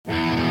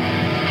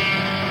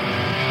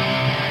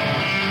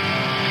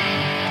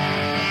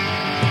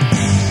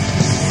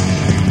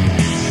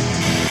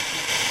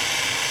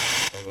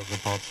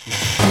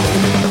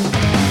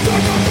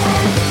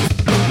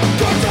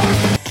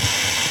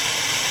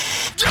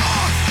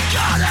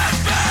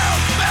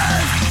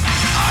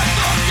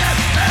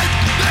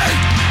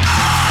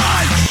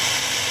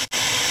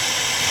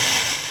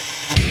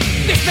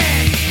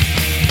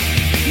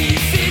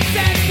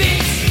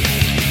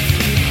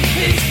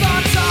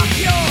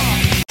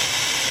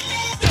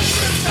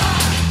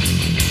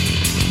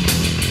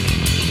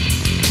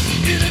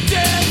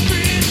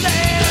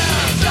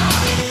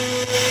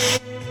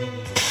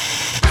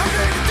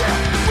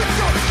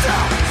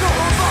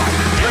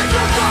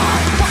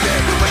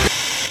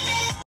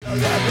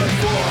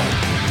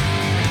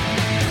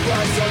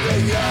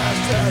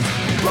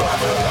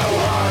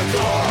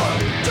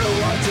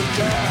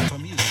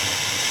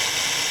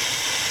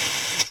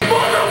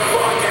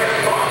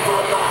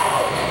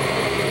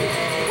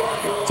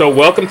So,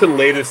 welcome to the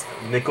latest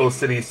Nickel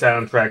City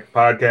Soundtrack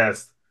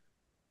podcast.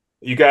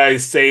 You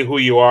guys say who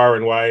you are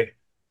and why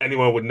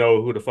anyone would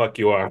know who the fuck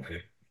you are.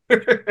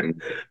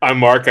 I'm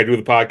Mark. I do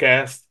the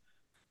podcast.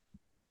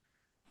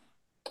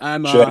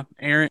 I'm Should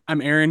Aaron.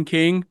 I'm Aaron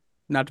King,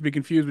 not to be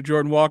confused with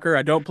Jordan Walker.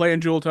 I don't play in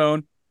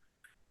Jeweltone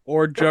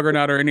or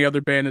Juggernaut or any other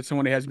band that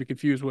someone has me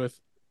confused with.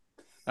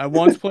 I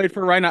once played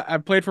for I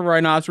played for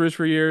Rhinoceros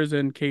for years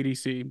and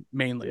KDC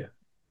mainly.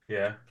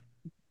 Yeah.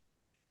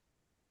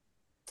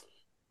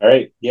 All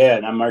right. Yeah,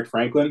 and I'm Mark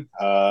Franklin.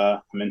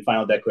 I'm in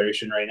Final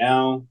Declaration right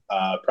now.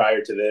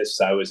 Prior to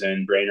this, I was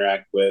in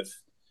Brainrack with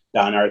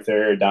Don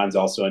Arthur. Don's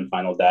also in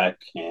Final Deck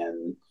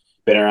and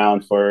been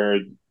around for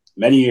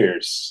many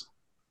years.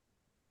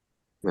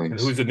 And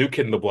Nice. who's the new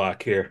kid in the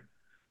block here?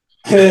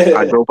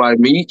 I go by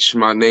Meech.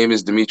 My name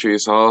is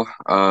Demetrius Hall.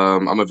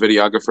 I'm a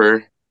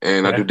videographer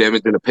and I do Yeah.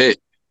 damage in the pit.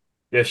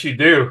 Yes, you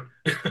do.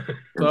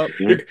 So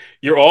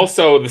You're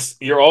also this.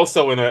 You're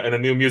also in a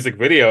new music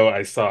video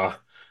I saw.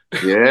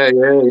 Yeah. How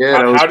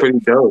That was how pretty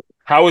dope.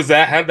 how was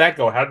that? How'd that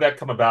go? How'd that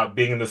come about?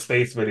 Being in the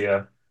space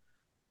video.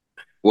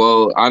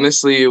 Well,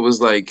 honestly, it was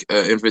like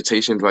an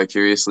invitation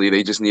vicariously.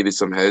 They just needed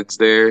some heads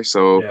there,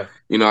 so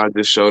Yeah, I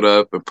just showed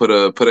up and put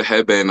a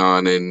headband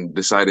on and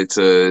decided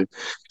to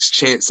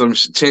chant some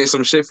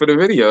shit for the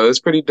video. It was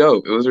pretty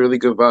dope. It was a really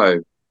good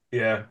vibe.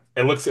 yeah.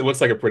 It looks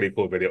like a pretty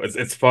cool video.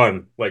 It's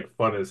fun, like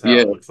fun as hell.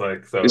 Yeah, It looks like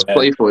it's so.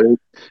 playful.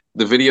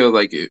 The video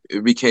like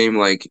it became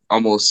like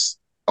almost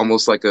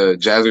like a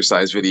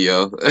jazzercise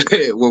video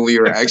when we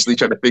were actually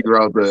trying to figure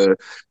out the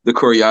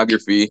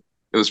choreography.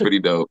 It was pretty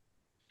dope.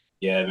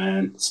 Yeah,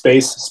 man.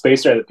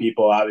 Space are the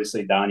people.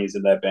 Obviously, Donnie's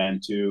in that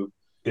band too.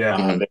 Yeah,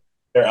 Mhm.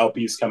 Their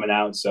LP's coming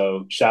out.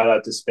 So shout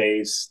out to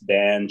Space,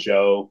 Dan,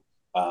 Joe.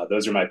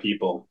 Those are my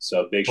people.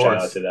 So big of shout out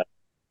course. to them.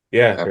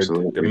 Yeah, they're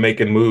Absolutely.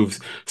 making moves.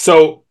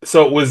 So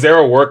was there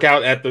a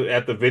workout at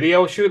the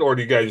video shoot, or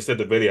do you guys just did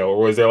the video, or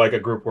was there like a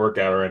group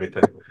workout or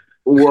anything?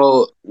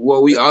 Well,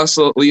 we had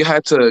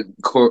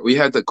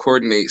to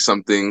coordinate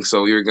something,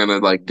 so we were gonna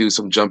like do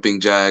some jumping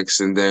jacks,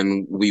 and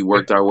then we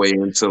worked our way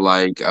into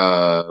like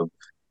I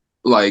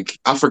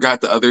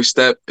forgot the other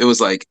step. It was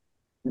like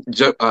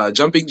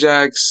jumping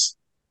jacks.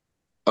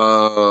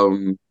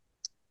 Um,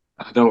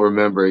 I don't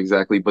remember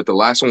exactly, but the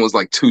last one was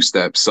like two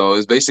steps. So it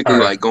was All basically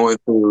right. like going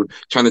through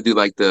trying to do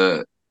like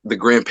the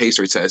grand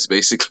pacer test,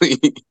 basically.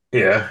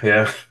 Yeah,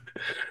 yeah.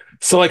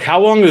 So like, how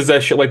long does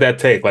that shit like that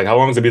take? Like, how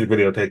long does a music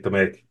video take to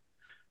make?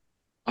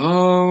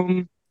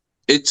 Um,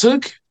 it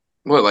took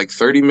what like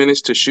 30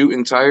 minutes to shoot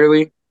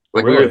entirely. Oh,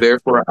 Like we were really? there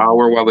for an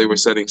hour while they were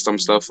setting some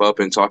stuff up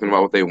and talking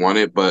about what they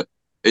wanted, but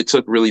it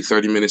took really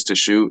 30 minutes to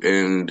shoot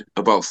and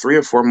about 3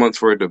 or 4 months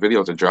for the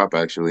video to drop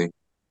actually.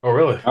 Oh,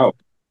 really? Oh,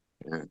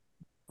 Yeah.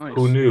 Who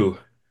nice. knew?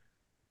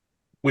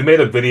 We made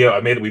a video.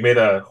 We made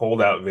a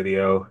holdout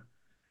video,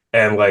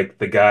 and like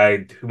the guy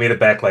who made it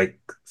back like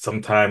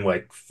sometime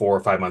like 4 or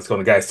 5 months ago,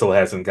 and the guy still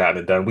hasn't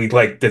gotten it done. We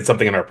like did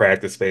something in our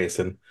practice space,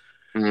 and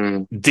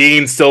Mm.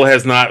 Dean still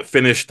has not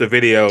finished the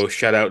video.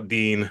 Shout out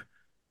Dean.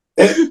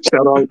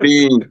 Shout out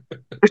Dean.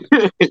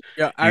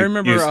 Yeah, I You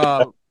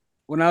remember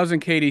when I was in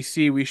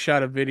KDC, we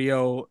shot a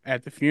video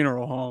at the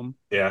funeral home.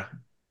 yeah.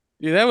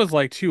 Yeah, that was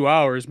like 2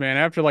 hours, man.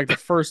 After like the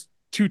first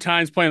two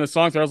times playing the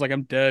songs, I was like,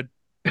 I'm dead.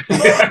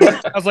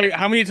 I was like,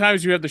 how many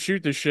times do you have to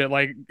shoot this shit?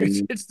 Like,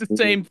 it's the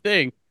same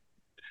thing.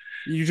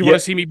 You just want Yeah. to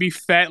see me be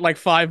fat like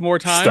five more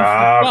times?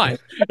 Stop.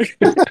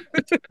 Fine.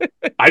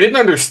 I didn't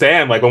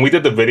understand. Like when we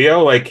did the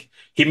video, like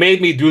he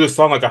made me do the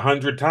song like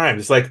 100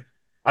 times. It's like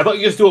I thought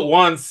you just do it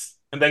once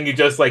and then you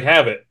just like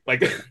have it.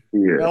 Like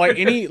Yeah. Yeah, like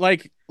any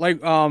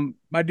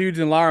my dudes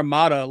in La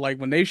Armada, like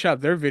when they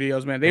shot their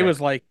videos, man, they yeah,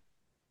 was like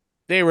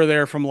they were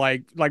there from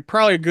like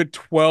probably a good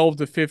 12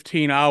 to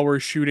 15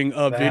 hours shooting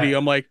a video. that.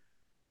 I'm like,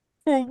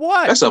 for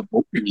what? That's a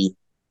movie.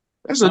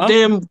 That's a Huh?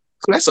 damn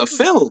that's a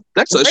film.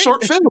 That's a Right?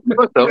 short film.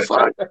 What the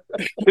fuck?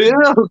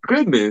 Yeah,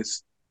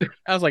 goodness.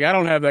 I was like, I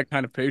don't have that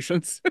kind of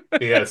patience.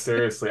 Yeah,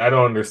 seriously. I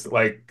don't understand.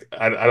 Like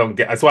I don't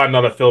get. That's why I'm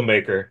not a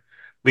filmmaker.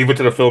 Leave it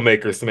to the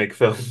filmmakers to make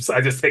films.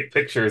 I just take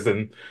pictures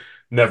and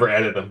never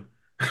edit them.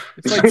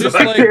 It's like So, just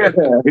like,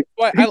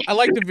 like Yeah. I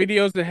like the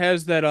videos that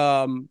has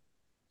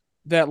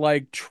that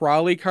like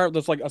trolley cart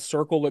that's like a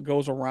circle that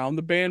goes around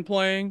the band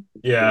playing.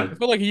 yeah, I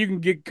feel like you can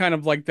get kind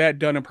of like that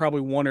done in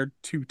probably one or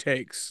two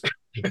takes.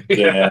 yeah.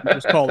 yeah.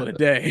 Just call it a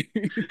day.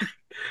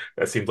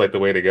 That seems like the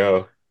way to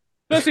go.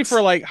 Especially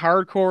for like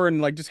hardcore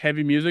and like just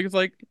heavy music. It's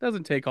like it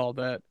doesn't take all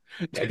that.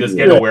 I just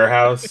get in Yeah. a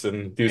warehouse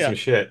and do Yeah. some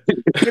shit.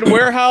 Get a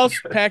warehouse,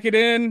 pack it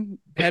in,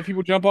 have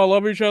people jump all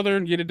over each other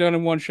and get it done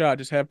in one shot.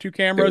 Just have two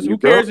There cameras. you Who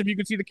go. cares if you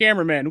can see the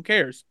cameraman? Who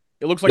cares?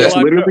 It looks like a That's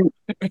live show. literally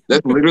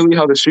that's literally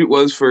how the shoot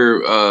was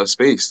for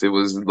Space. It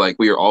was like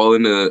we were all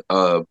in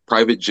a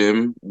private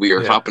gym. We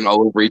were Yeah, hopping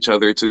all over each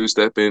other, two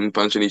stepping,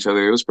 punching each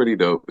other. It was pretty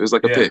dope. It was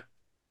like a yeah. pit.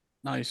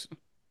 Nice.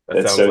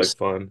 That That's sounds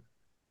so. like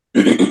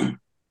fun.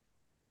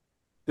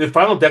 Did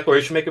Final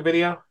Declaration make a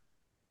video?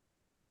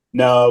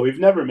 No, we've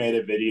never made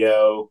a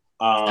video.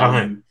 It's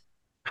time.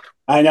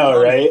 I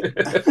know, Done.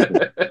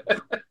 right?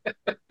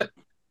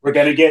 We're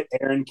gonna get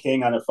Aaron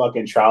King on a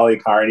fucking trolley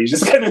car, and he's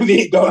just gonna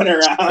be going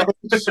around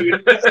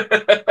shooting.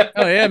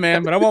 Oh yeah,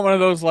 man. But I want one of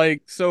those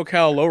like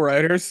SoCal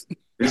lowriders.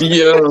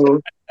 Yo,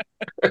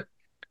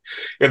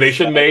 Yeah, they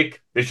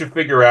should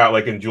figure out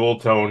like in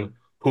Jeweltone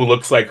who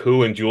looks like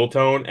who in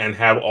Jeweltone and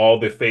have all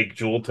the fake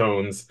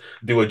Jeweltones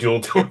do a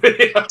Jeweltone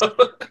video.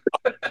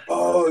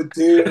 Oh,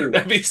 dude.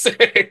 That'd be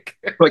sick.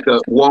 like a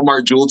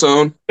Walmart jewel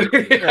tone.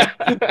 Yeah.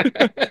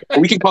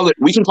 We can call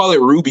it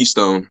Ruby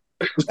Stone.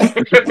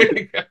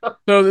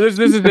 So this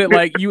is it.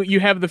 Like you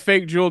have the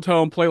fake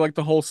Jeweltone play like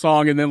the whole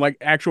song, and then like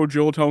actual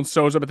Jeweltone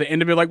shows up at the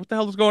end of it. Like, what the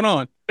hell is going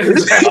on? Yeah,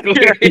 Exactly.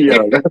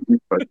 that'd be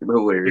fucking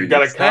We've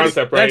got a hilarious.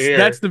 concept right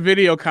That's here. the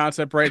video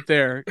concept right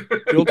there.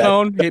 That,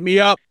 Jeweltone, hit me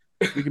up.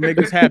 We can make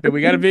this happen.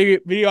 We got a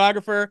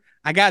videographer.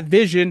 I got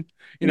vision.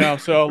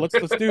 So let's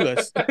do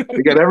this.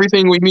 We got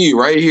everything we need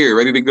right here,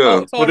 ready to go.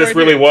 It's all What this right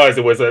really here.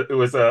 was,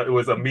 it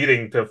was a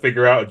meeting to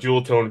figure out a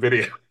Jeweltone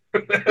video.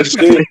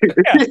 dude,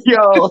 Yeah.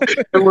 Yo,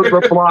 it was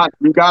the plot.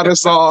 You got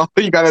us all.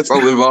 You got us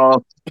all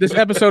involved. This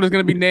episode is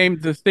going to be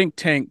named the Think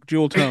Tank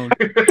Jeweltone.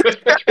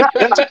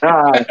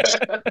 Ah,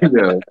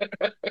 yeah.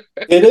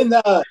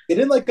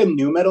 didn't like a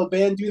new metal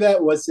band do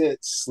that? Was it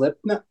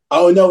Slipknot?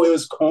 Oh no, it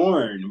was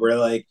Korn. Where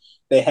like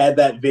they had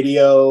that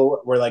video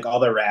where like all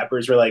the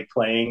rappers were like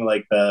playing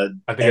like the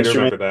I think I do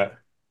instrument. remember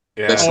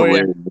that. That's Yeah. Oh yeah.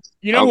 hilarious.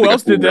 You I know don't who think I've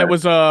else seen did that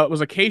that.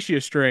 was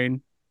Acacia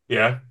Strain.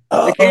 Yeah.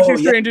 Oh Acacia yeah,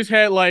 Strain just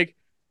had like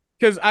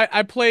because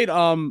I played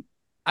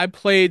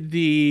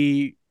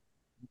the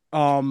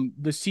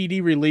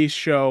CD release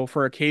show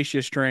for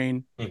Acacia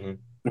Strain Hmm.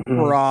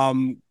 for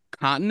mhm.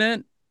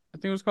 Continent, I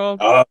think it was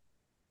called.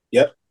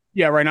 Yep,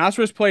 Yeah,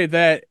 Rhinoceros played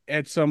that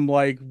at some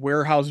like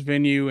warehouse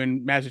venue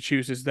in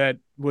Massachusetts. That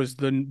was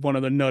the one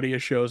of the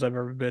nuttiest shows I've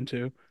ever been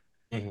to.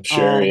 Hmm.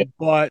 sure. Yeah,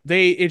 But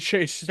it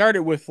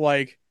started with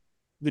like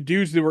the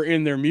dudes that were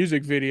in their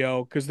music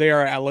video because they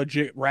are a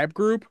legit rap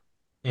group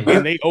Hmm.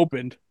 and they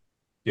opened.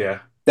 Yeah.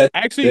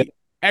 that's it.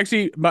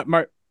 Actually,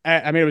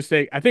 I made a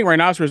mistake. I think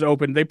Rhinoceros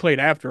opened. They played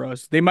after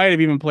us. They might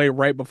have even played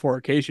right before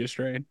Acacia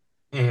Strain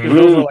because Hmm.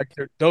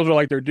 Mm, those were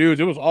like their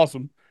dudes. It was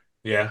awesome.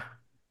 Yeah.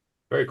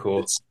 Very cool.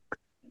 it's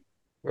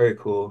Very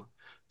cool.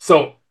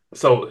 So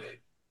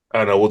I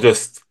don't know, we'll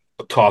just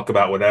talk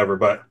about whatever,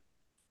 but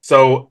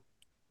so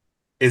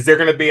is there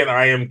gonna be an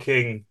I Am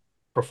King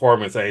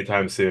performance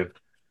anytime soon?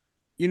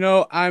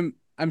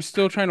 I'm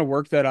still trying to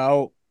work that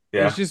out. It's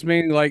Yeah. just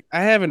mainly like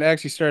I haven't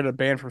actually started a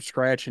band from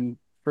scratch in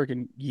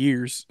freaking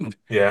years.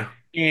 Yeah.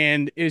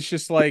 And it's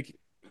just like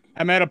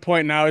I'm at a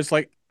point now, it's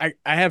like I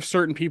have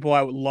certain people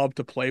I would love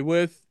to play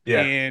with,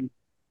 Yeah. and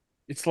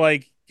it's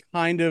like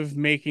kind of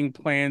making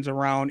plans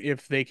around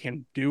if they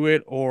can do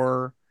it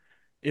or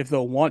if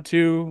they'll want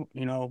to.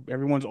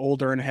 Everyone's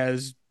older and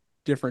has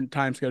different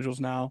time schedules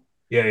now.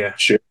 Yeah. Yeah.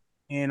 sure.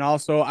 And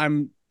also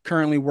I'm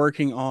currently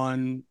working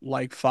on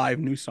like 5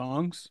 new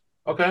songs.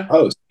 Okay.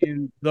 Oh,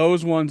 And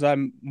those ones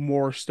I'm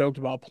more stoked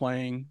about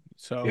playing.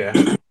 So Yeah.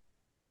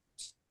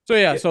 so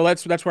yeah, Yeah. so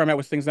that's where I'm at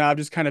with things now. I've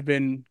just kind of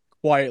been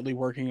quietly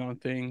working on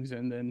things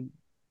and then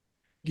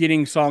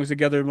getting songs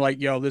together. I'm like,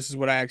 yo, this is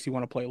what I actually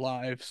want to play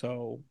live.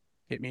 So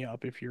hit me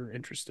up if you're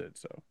interested.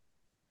 So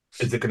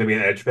Is it gonna be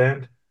an Edge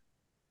band?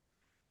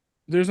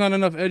 there's not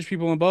enough Edge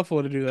people in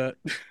Buffalo to do that.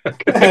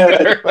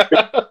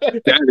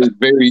 That is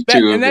very That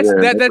true. and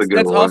Yeah, that's a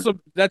good one.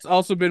 that's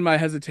also been my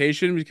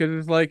hesitation because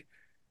it's like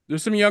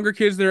there's some younger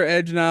kids that are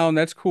Edge now and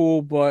that's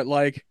cool, but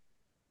like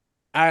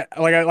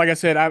I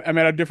said, I'm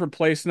at a different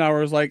place now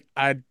where it's like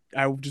I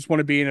just want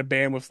to be in a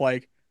band with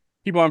like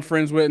people I'm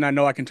friends with and I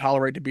know I can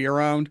tolerate to be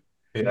around.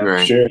 Yeah.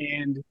 Right. sure.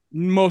 And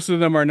most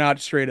of them are not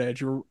straight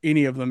edge or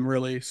any of them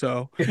really.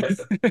 So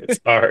It's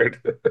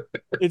hard.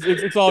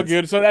 it's all It's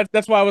good. So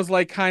that's why I was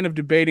like kind of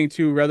debating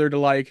too, whether to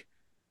like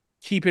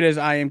keep it as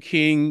I Am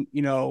King,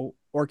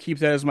 or keep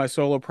that as my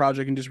solo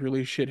project and just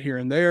release shit here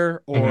and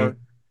there, or Mhm.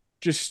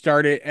 just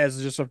start it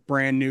as just a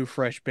brand new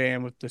fresh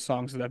band with the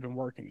songs that I've been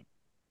working.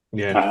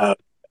 Yeah. Uh,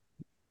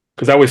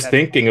 Because I was That's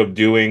thinking of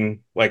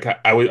doing like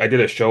I did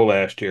a show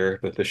last year,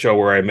 the show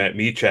where I met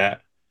Meech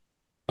at.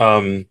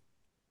 Um,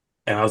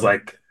 and I was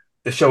like,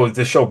 this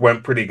show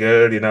went pretty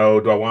good, you know.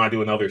 Do I want to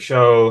do another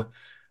show?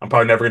 I'm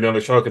probably never gonna do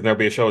another show because there'll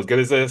be a show as good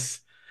as this.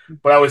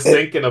 But I was it,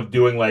 thinking of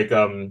doing like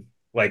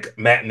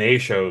matinee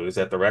shows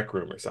at the Rec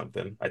Room or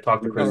something. I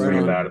talked to oh, right Christopher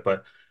on. about it,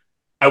 but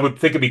I would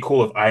think it'd be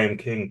cool if I Am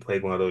King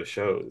played one of those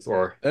shows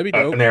or That'd be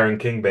dope. an Aaron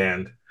King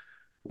band.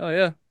 Oh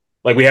yeah.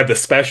 Like we have the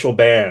special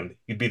band.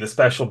 You'd be the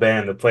special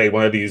band that played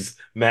one of these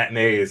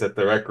matinees at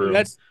the Rec And Room.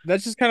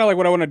 that's just kind of like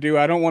what I want to do.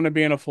 I don't want to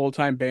be in a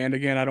full-time band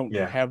again. I don't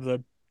Yeah, have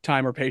the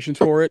time or patience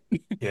for it.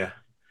 yeah,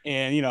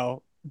 And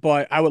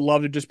but I would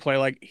love to just play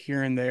like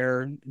here and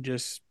there,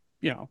 just,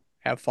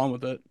 have fun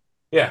with it.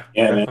 yeah,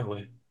 yeah, man.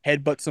 definitely.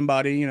 Headbutt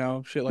somebody,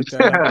 shit like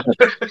that.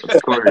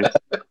 Of course.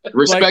 Like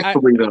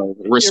Respectfully though.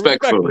 yeah,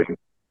 respectfully. Respectfully.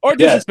 Or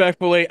Yes.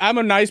 disrespectfully, I'm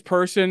a nice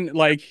person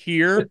like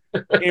here,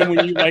 and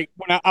when you like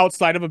when I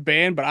outside of a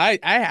band, but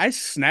I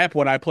snap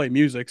when I play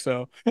music.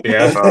 So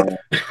Yeah.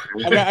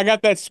 I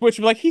got that switch.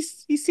 Like he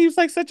seems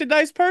like such a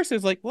nice person.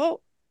 It's like,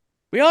 well,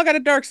 we all got a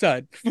dark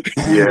side.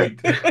 Yeah, We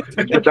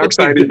the dark definitely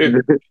side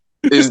do.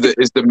 is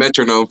the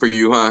metronome for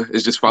you, huh?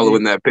 It's just Yeah,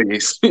 following that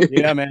pace.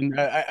 yeah, man.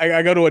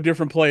 I go to a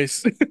different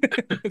place. So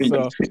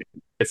and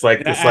It's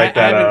like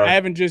that I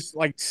haven't just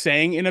like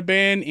sang in a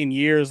band in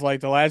years.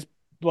 Like the last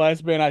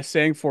band I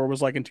sang for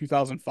was like in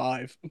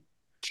 2005.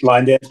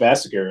 Line Dance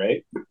Massacre,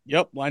 right?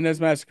 Yep, Blind Dance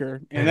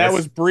Massacre, and man, that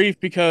was that's brief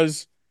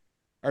because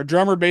our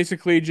drummer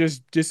basically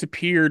just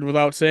disappeared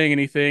without saying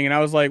anything, and I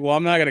was like, "Well,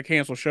 I'm not gonna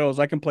cancel shows.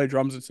 I can play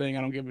drums and sing.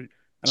 I don't give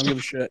a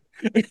shit."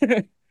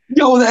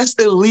 Yo, that's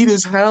elite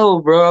as hell,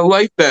 bro. I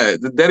like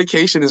that. The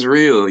dedication is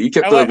real. You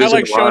kept the I vision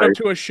like showed up alive.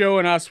 to a show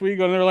in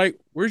Oswego, and they're like,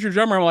 "Where's your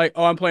drummer?" I'm like,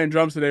 "Oh, I'm playing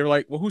drums today." They're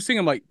like, "Well, who's singing?"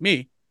 I'm like,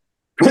 "Me.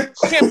 I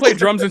can't play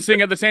drums and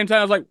sing at the same time."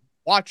 I was like,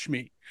 "Watch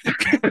me."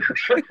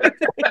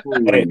 Hey,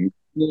 Holy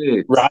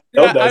shit. Ron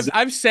Hill Yeah, does it.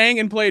 I've sang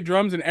and played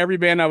drums in every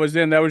band I was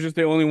in. That was just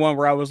the only one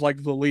where I was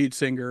like the lead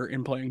singer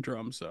in playing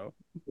drums. So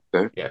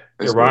Okay, yeah. Yeah,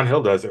 that's Ron dope.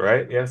 Hill does it,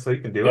 right? Yeah, so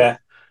you can do it. Yeah.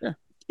 yeah,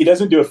 He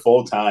doesn't do it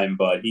full time,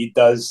 but he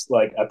does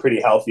like a pretty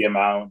healthy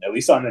amount, at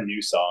least on the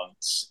new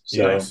songs.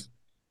 Yeah, So nice.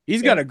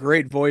 He's got yeah. a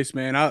great voice,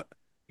 man.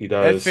 he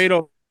That does.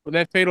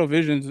 Fatal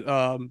Visions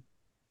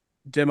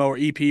demo or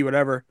EP,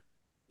 whatever,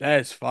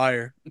 that is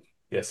fire.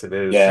 Yes, it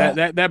is.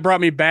 Yeah. That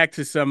brought me back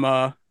to some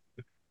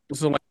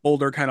like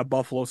older kind of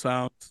Buffalo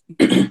sounds.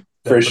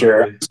 For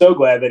sure. I'm Definitely. so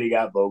glad that he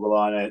got Vogel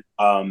on it.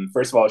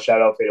 First of all,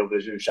 shout out Fatal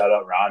Vision, shout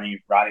out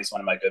Ronnie. Ronnie's one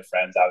of my good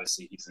friends.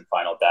 Obviously, he's in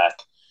Final Deck.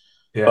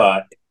 Yeah,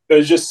 But it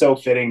was just so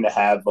fitting to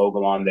have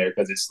Vogel on there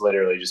because it's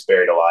literally just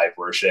buried alive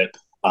worship.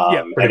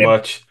 Yeah, pretty And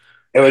much.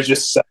 it was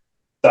just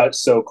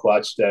so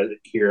clutch to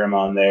hear him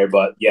on there.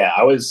 But yeah,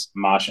 I was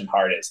moshing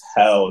hard as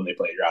hell when they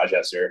played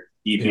Rochester.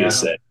 EP is Yeah. yeah.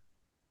 sick.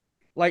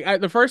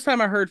 Like the first time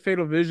I heard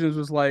Fatal Visions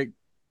was like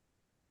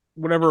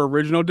whatever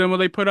original demo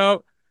they put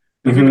out.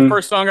 I think the Mm-hmm.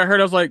 first song I heard,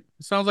 I was like,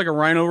 it sounds like a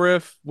Rhino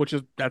riff, which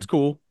is that's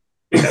cool.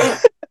 Yeah.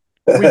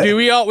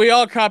 We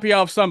all copy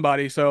off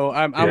somebody, so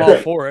I'm Yeah. all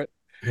Right. for it.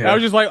 And I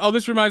was Yeah. just like, oh,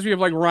 this reminds me of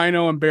like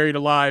Rhino and Buried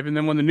Alive. And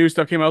then when the new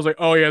stuff came out, I was like,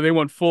 oh yeah, they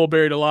went full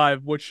Buried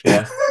Alive, which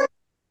Yeah.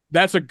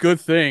 that's a good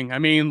thing. I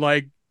mean,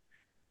 like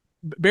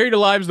Buried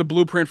Alive is the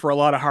blueprint for a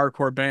lot of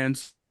hardcore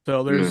bands.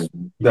 So there's,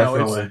 Mm. it's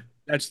Definitely.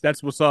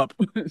 that's what's up.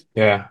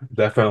 Yeah,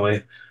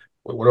 definitely.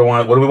 What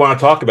do we want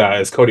to talk about,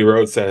 as Cody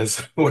Rhodes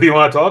says? What do you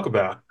want to talk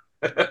about?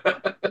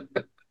 Man,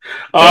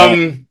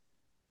 um,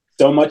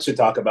 so much to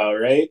talk about,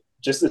 right?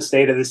 Just the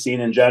state of the scene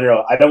in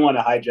general. I don't want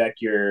to hijack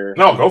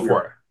no, go your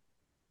for it.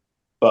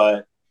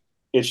 but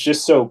it's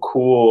just so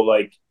cool.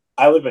 Like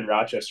I live in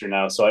Rochester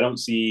now, so I don't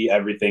see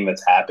everything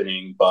that's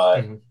happening,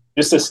 but Mhm.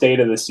 just the state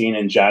of the scene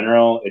in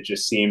general, it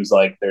just seems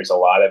like there's a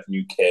lot of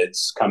new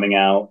kids coming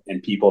out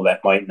and people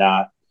that might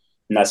not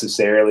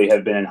necessarily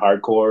have been in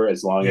hardcore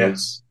as long Yeah.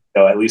 as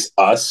at least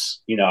us.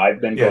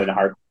 I've been going Yeah. to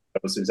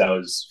hardcore since I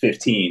was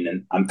 15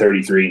 and I'm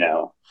 33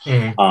 now.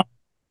 Mhm. Um,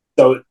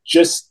 so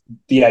just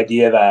the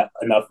idea that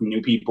enough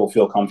new people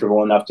feel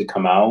comfortable enough to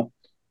come out,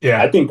 I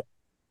Yeah. think that's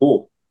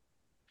cool.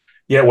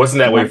 Yeah, it wasn't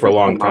that way Not for a just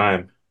long come out.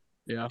 time.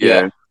 Yeah. Yeah.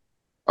 Yeah.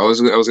 I was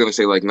gonna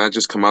say like not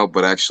just come out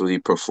but actually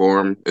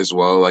perform as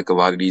well. Like a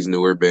lot of these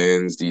newer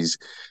bands, these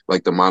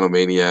like the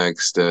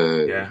Monomaniacs,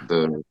 Yeah.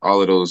 the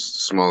all of those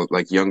small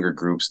like younger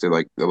groups. They're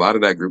like a lot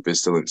of that group is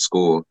still in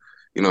school.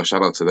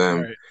 Shout out to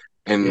them. Right.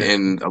 Yeah.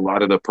 And a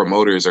lot of the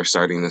promoters are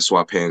starting to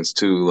swap hands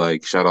too.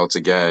 Like shout out to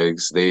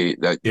Gags.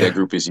 That Yeah.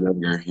 group is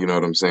younger. You know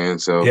what I'm saying?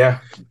 So Yeah.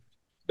 I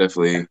It's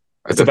definitely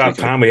about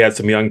can. time we had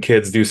some young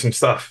kids do some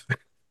stuff.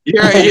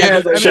 Yeah, yeah. I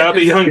Like, mean, Shout out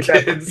to young get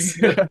that kids.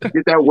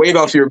 get that weight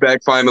off your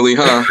back finally,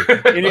 huh?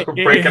 and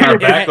Breaking our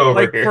back over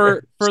like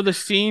here. for the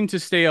scene to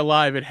stay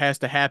alive, it has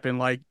to happen.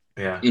 Like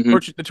Yeah. Hmm.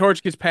 the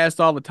torch gets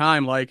passed all the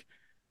time. Like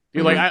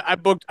dude, like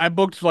Hmm. I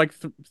booked like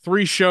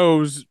three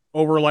shows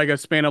over like a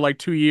span of like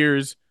 2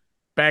 years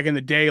back in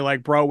the day,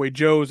 like Broadway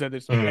Joe's at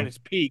Mhm. its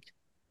peak.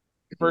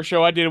 First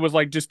show I did was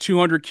like just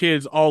 200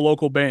 kids, all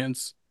local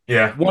bands.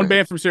 Yeah. One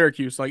band from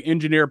Syracuse, like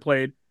Engineer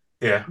played.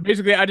 Yeah.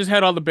 Basically, I just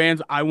had all the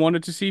bands I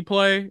wanted to see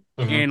play,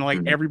 Mhm. and like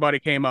Hmm. everybody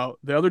came out.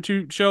 The other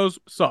two shows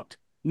sucked.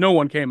 No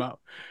one came out.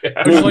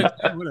 I was just like,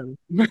 Yeah.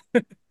 whatever.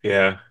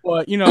 Yeah.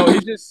 But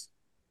it's just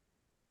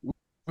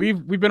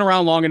we've been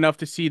around long enough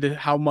to see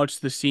how much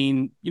the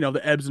scene,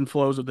 the ebbs and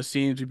flows of the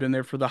scenes. We've been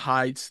there for the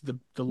heights, the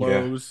Yeah.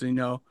 lows.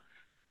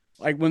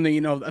 Like when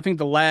I think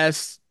the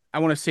last I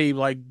want to say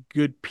like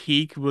good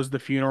peak was the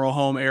funeral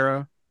home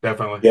era.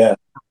 Definitely. Yeah.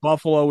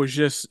 Buffalo was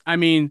just, I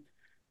mean,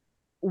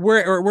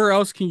 where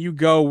else can you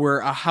go where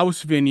a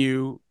house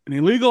venue, an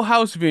illegal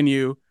house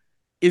venue,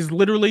 is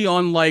literally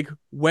on like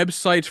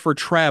websites for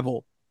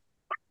travel?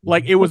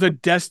 Like it was a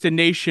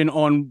destination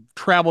on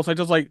travel sites.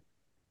 I was like,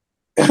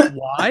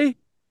 why?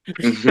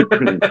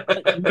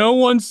 Like, no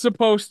one's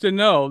supposed to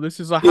know. This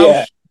is a Yeah.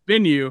 house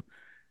venue.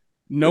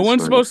 No That's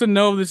one's funny. supposed to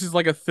know this is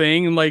like a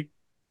thing. And like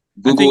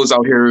I Google think is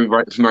out here getting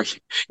right,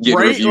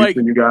 reviews for like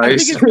you I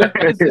think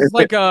guys. it's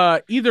like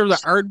either the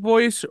art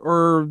voice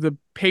or the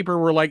paper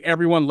where like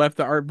everyone left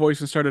the art voice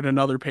and started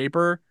another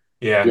paper.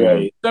 Yeah.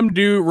 Right. Some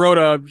dude wrote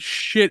a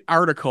shit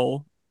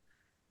article.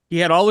 He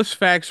had all his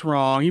facts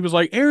wrong. He was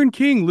like, Aaron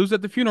King lives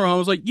at the funeral home. I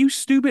was like, you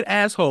stupid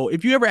asshole.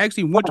 If you ever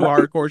actually went to a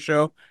hardcore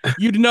show,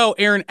 you'd know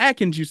Aaron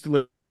Atkins used to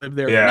live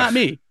there, Yeah. not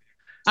me.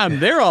 I'm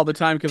there all the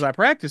time because I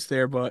practice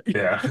there, but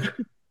Yeah.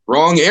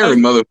 Wrong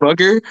Aaron, like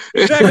motherfucker.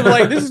 exactly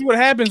like this is what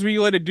happens when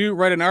you let a dude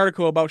write an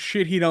article about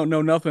shit he don't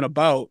know nothing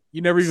about.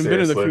 You never even been to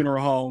the Seriously.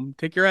 funeral home.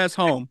 Take your ass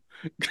home.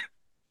 I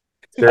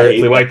Seriously,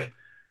 hate that. like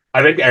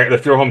I think the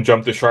funeral home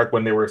jumped the shark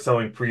when they were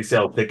selling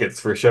pre-sale tickets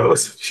for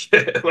shows.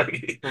 Shit,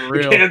 like For you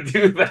real. can't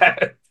do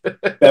that.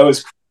 That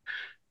was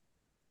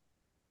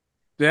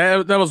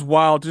That was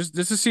wild. Just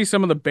to see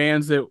some of the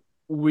bands that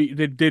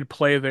did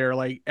play there,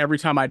 like Every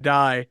Time I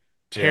Die, Yeah.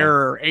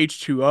 Terror,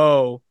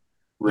 H2O,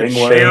 The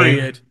ringworm. Bane.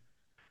 Chariot.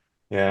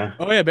 Yeah.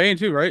 Oh yeah, Bane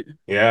too, right?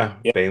 Yeah.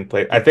 Yeah. Bane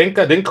played. I think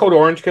didn't Code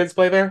Orange Kids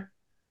play there?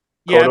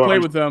 Yeah, Code I played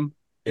Orange. with them.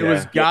 It was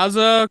Yeah. Yeah.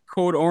 Gaza,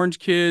 Code Orange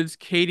Kids,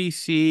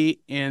 KDC,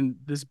 and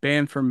this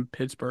band from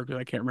Pittsburgh that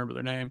I can't remember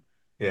their name.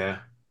 Yeah.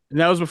 And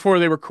that was before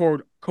they were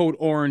Code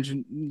Orange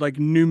and like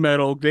new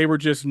metal. They were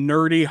just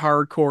nerdy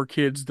hardcore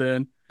kids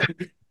then.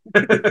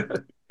 You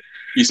said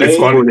It's They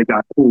before funny. they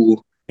got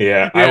cool.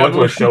 Yeah, I Yeah, went to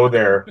a but show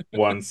there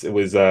once. It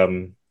was I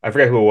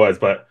forget who it was,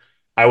 but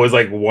I was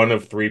like one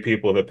of three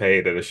people that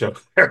paid at a show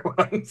there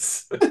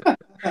once.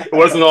 It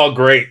wasn't all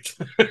great.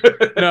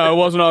 no, it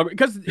wasn't all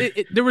because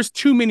there was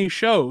too many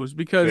shows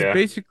because Yeah.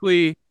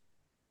 basically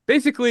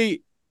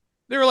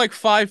there were like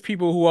five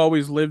people who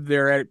always lived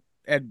there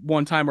at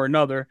one time or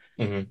another.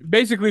 Hmm.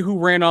 Basically, who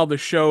ran all the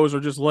shows or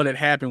just let it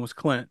happen was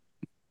Clint.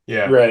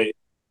 Yeah. right.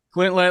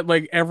 Clint let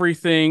like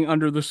everything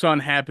under the sun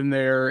happen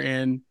there,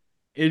 and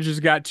it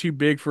just got too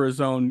big for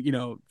his own,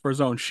 for his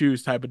own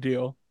shoes type of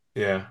deal.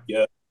 Yeah.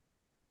 Yeah.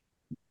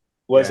 Yeah.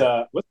 Was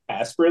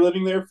Casper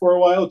living there for a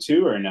while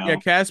too, or Yeah, no?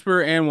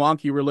 Casper and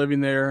Wonky were living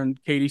there,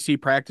 and KDC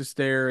practiced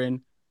there,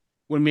 and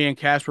when me and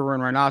Casper were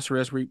in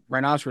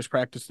Rhinoceros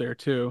practiced there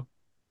too.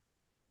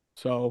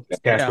 So Is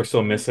yeah. Casper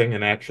still missing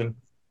in action?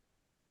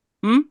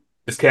 Hmm.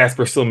 Is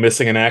Casper still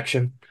missing in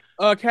action?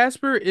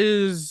 Casper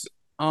is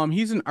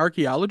he's an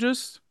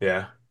archaeologist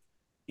Yeah.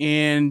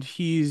 and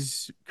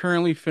he's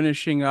currently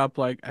finishing up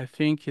like I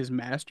think his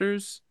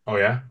master's. Oh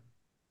yeah.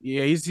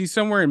 Yeah, he's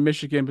somewhere in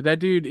Michigan, but that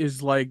dude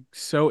is like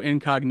so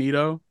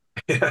incognito.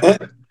 Yeah.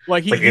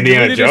 Like It's like he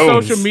Indiana deleted his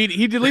social Jones. media.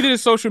 He deleted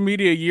his social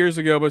media years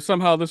ago, but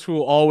somehow this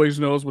fool always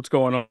knows what's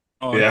going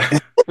on. Yeah.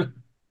 And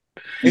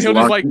He's he'll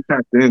just locked. He's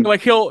tapped in.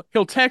 like he'll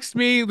text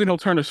me, then he'll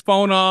turn his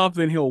phone off,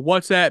 then he'll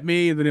WhatsApp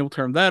me, then he'll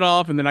turn that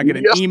off, and then I get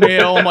an Yep.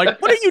 email. I'm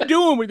like, what are you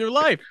doing with your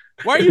life?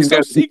 Why are you He's so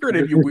got.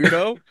 secretive, you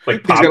weirdo? Like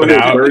He's got a popping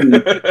little out.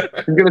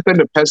 birdie. He's gonna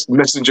send a pest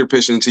messenger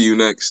pigeon to you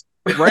next.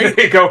 Right?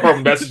 You go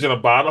from message in a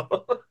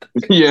bottle.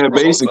 Yeah, Rolls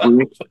up.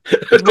 basically.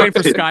 He's waiting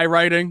for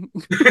skywriting.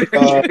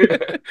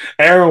 Uh,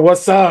 Aaron,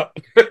 what's up?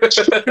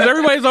 Because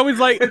everybody's always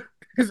like,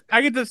 because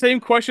I get the same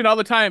question all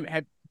the time.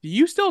 Do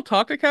you still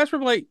talk to Casper?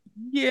 I'm like,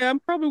 yeah, I'm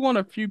probably one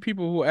of few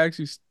people who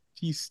actually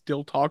he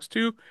still talks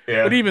to, but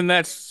Yeah. even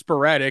that's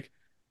sporadic.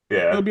 He'll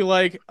Yeah. be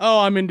like,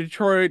 oh, I'm in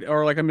Detroit,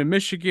 or like I'm in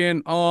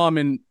Michigan. Oh,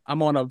 I'm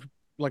on a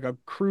like a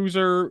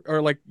cruiser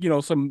or like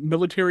some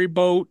military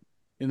boat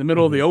in the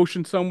middle of the Mhm.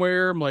 ocean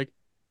somewhere. I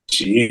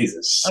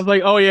Jesus. was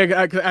like, oh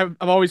yeah, I've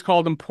always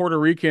called him Puerto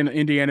Rican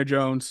Indiana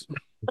Jones.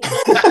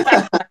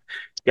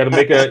 Got to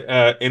make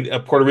a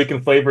Puerto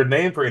Rican flavored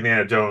name for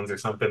Indiana Jones or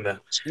something. There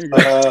you go,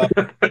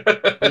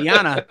 uh,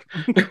 Liana.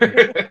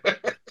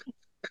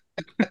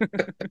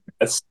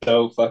 that's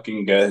so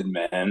fucking good,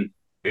 man.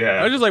 I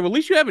Yeah. was just like, well, at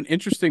least you have an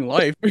interesting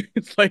life.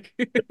 It's like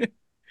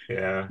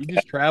Yeah. he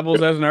just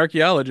travels as an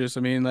archaeologist.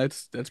 I mean,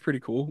 that's pretty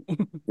cool.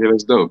 Yeah,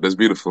 that's dope. That's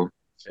beautiful.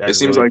 It That's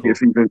seems really like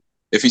cool.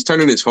 if he's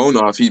turning his phone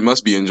off, he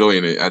must be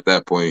enjoying it at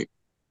that point.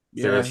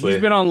 Yeah, he's Seriously.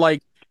 been on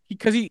like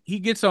because he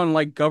gets on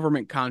like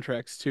government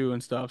contracts too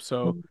and stuff.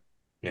 So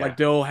like Yeah.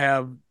 they'll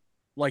have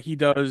like he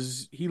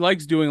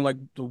likes doing like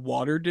the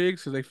water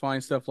digs because they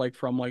find stuff like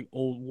from like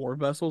old war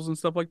vessels and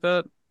stuff like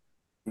that,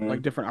 like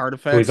Mm. different So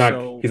he's artifacts. not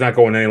So he's not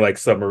going any like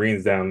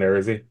submarines down there,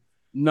 is he?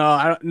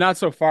 no, not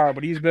so far,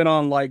 but he's been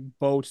on like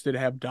boats that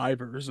have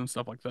divers and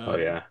stuff like Oh that.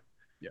 yeah.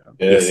 Yeah.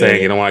 Yeah, Just yeah, saying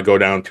yeah. you don't want to go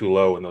down too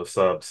low in those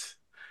subs.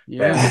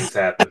 Bad Yeah. things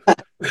happen.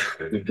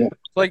 It's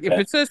like if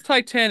it says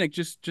Titanic,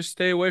 just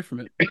stay away from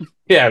it.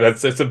 Yeah,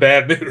 that's a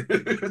bad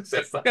news.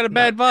 That's Got a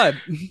bad vibe.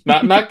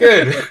 not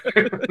good.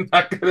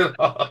 Not good at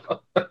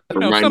all. Some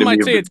Reminded me might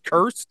of say it's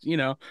cursed. you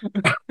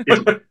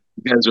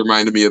guys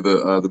reminded me of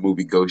the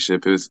movie Ghost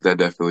Ship. That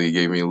definitely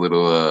gave me a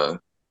little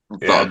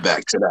Yeah. thought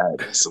back to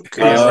that. Some Yeah,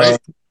 crazy. Uh, right.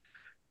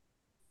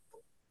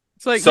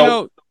 It's like,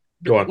 So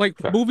go on. like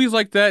Sorry. movies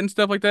like that and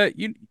stuff like that.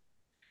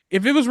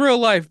 If it was real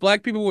life,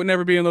 black people would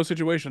never be in those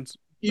situations.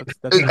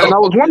 That's And a I fact.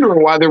 was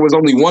wondering why there was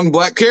only one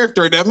black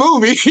character in that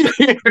movie.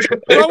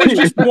 There's always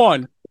just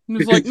one.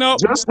 It's like, nope,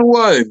 Just the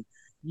one.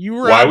 You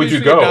were Why would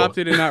you obviously go?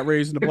 adopted and not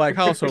raised in a black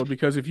household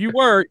because if you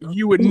were,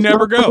 you would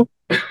never go.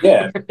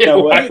 Yeah. You Yeah, know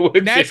why what?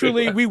 would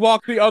Naturally, you? we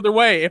walk the other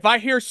way. If I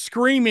hear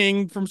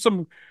screaming from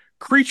some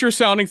creature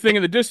sounding thing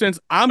in the distance,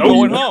 I'm Nope.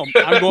 going home.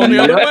 I'm going the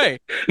other Yep, way.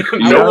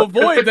 I will Nope.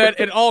 yep. avoid that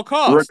at all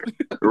Re- costs.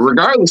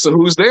 Regardless of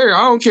who's there,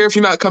 I don't care if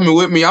you're not coming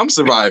with me. I'm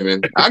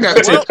surviving. I got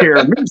to take Well, care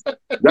of me.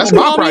 That's well,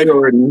 my call me.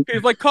 priority.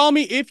 It's like call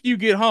me if you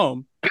get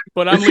home,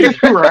 but I'm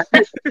leaving. Right?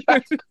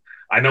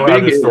 I know how Big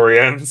this hit. story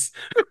ends.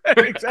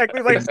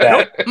 Exactly. Like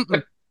nope.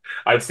 Exactly.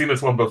 I've seen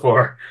this one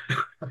before.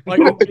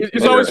 Like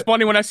it's Yeah. always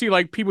funny when I see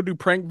like people do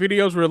prank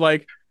videos where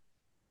like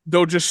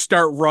they'll just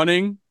start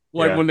running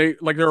like Yeah, when they're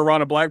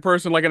around a black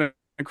person like in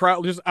a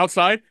crowd just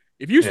outside.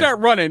 If you yeah. start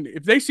running,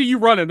 if they see you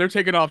running, they're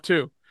taking off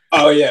too.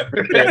 Oh yeah,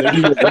 for sure. They're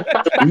just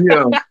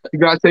Yeah. You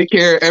got to take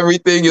care of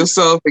everything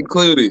yourself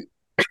included.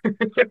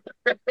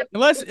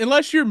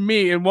 Unless you're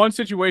me in one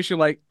situation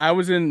like I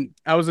was in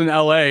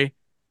LA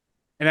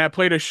and I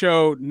played a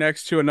show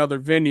next to another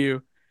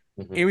venue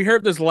Mhm. and we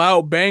heard this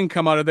loud bang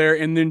come out of there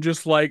and then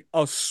just like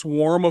a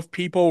swarm of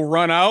people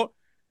run out.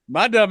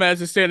 My dumb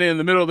ass is standing in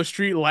the middle of the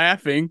street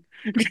laughing.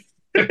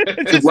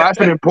 It's Just just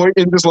laughing and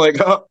pointing, just like,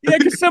 huh? yeah,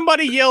 because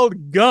somebody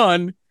yelled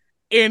gun,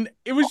 and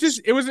it was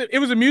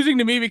amusing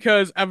to me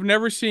because I've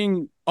never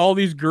seen all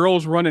these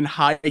girls run in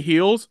high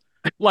heels,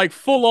 like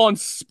full on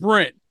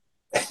sprint,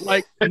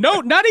 like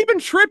no, not even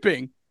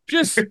tripping,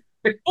 just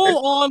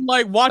full on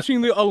like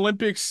watching the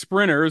Olympic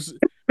sprinters.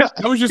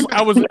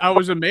 I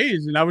was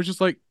amazed, and I was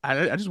just like,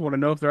 I just want to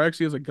know if there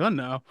actually is a gun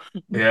now.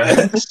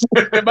 Yeah.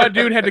 And my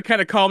dude had to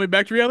kind of call me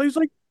back to reality. He's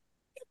like,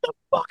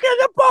 "Fuck in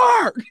the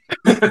bar."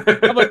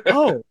 I'm like,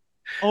 oh,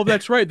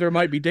 that's right. There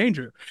might be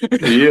danger.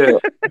 Yeah.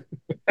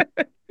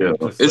 Yeah.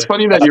 It's Interesting.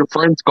 funny that your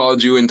friends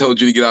called you and told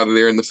you to get out of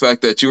there, and the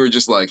fact that you were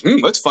just like,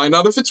 let's find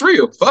out if it's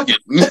real. Fuck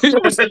I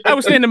it. was I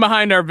was standing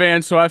behind our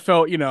van, so I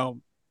felt,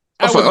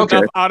 I I thought, was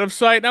okay, enough out of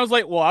sight. And I was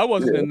like, well, I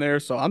wasn't yeah, in there,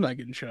 so I'm not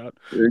getting shot.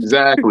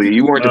 exactly.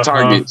 You weren't the Uh-huh.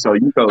 target, so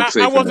you felt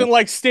I safe enough. wasn't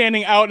like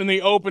standing out in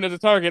the open as a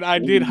target. I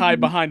did hide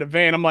Mhm. behind a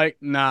van. I'm like,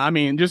 nah, I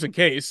mean, just in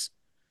case.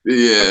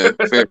 Yeah,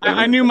 fair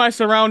I enough. knew my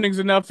surroundings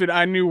enough that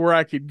I knew where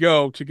I could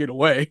go to get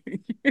away.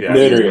 Yeah,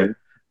 Yeah, literally.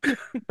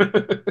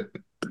 yeah.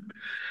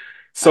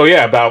 So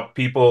yeah, about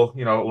people,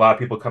 a lot of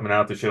people coming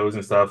out to shows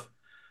and stuff.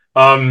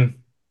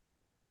 Um,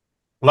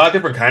 a lot of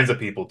different kinds of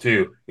people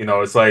too.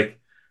 It's like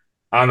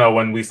I don't know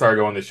when we started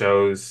going to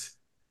shows,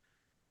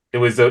 it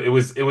was a It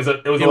was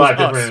lot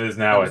different us. than it is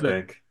That now, I was it.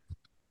 think.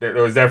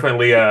 There was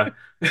definitely a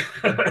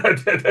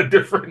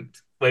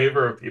different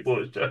flavor of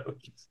people at shows.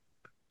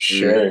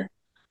 yeah. Sure.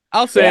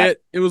 I'll say Yeah.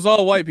 it. It was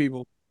all white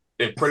people.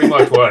 It pretty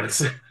much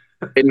was.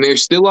 And there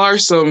still are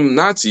some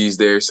Nazis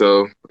there,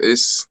 so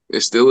it's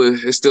still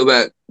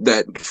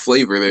that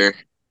flavor there.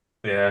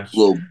 Yeah.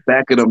 Little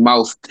back of the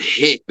mouth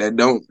hit that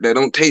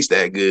don't taste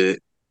that good.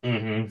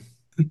 hmm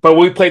But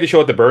we played the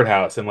show at the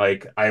Birdhouse, and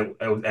like I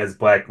was as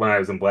black when I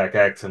was in Black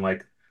X, and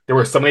like there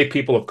were so many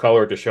people of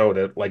color at the show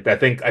that like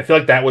I feel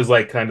like that was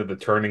like kind of the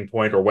turning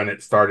point, or when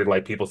it started,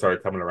 like people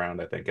started coming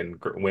around. I think and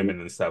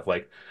women and stuff.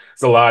 Like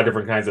it's a lot of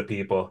different kinds of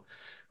people,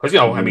 because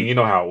I mean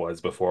Mhm. how it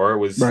was before. It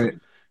was Right.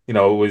 it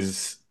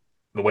was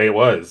the way it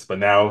was, but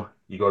now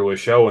you go to a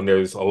show and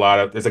there's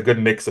a good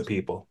mix of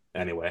people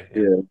anyway,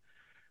 and Yeah,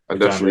 I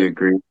which I'm definitely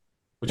agree.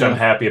 which I'm Yeah.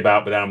 happy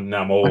about. But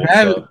I'm Like old, I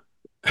haven't so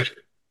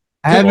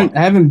I go haven't on.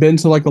 I haven't been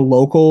to like a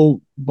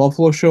local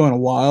Buffalo show in a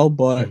while,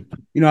 but Mm.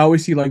 I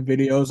always see like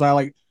videos.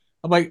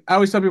 I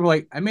always tell people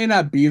like I may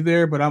not be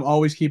there, but I'm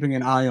always keeping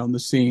an eye on the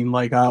scene.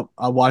 Like I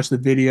watch the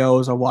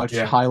videos, I watch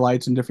Yeah,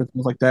 highlights and different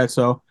things like that.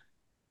 So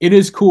it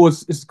is cool.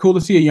 It's cool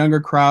to see a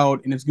younger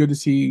crowd, and it's good to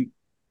see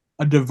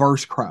a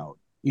diverse crowd.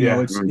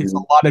 yeah, It's Hmm.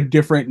 a lot of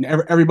different,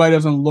 and everybody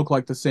doesn't look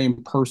like the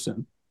same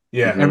person.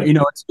 yeah, Hmm.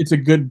 It's a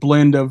good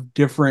blend of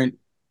different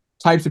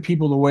types of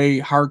people. The way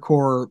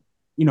hardcore,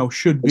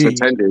 should It's be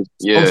attended.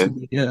 supposed Yeah. to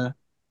be. Yeah,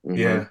 Hmm.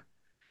 yeah,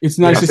 it's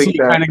yeah. nice I to see think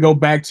it that kind of go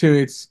back to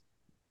its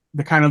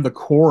the kind of the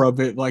core of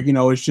it. Like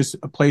it's just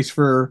a place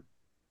for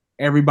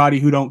everybody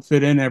who don't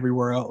fit in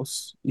everywhere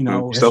else. It's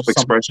Yeah. just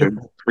something self-expression,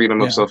 different.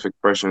 freedom of Yeah,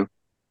 self-expression.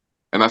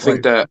 And I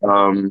think right. that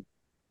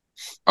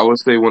I would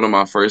say one of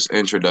my first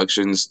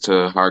introductions to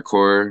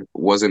hardcore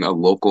wasn't a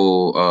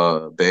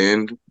local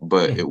band,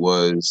 but it Mhm.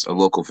 was a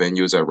local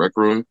venue. It was at Rec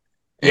Room,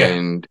 Yeah.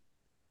 and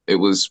it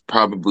was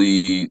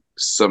probably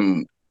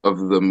some of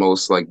the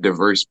most like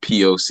diverse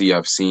POC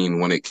I've seen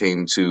when it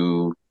came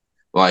to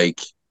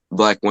like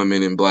black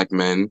women and black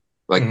men,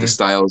 like the hmm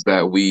styles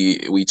that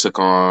we took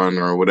on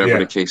or whatever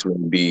the Yeah. case may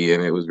be,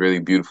 and it was really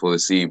beautiful to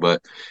see.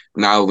 But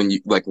now when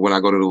I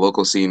go to the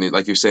local scene,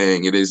 like you're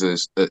saying, it is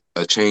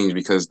a change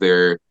because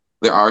there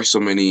are so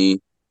many,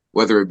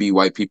 whether it be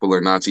white people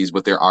or Nazis,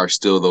 but there are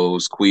still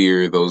those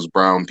queer, those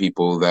brown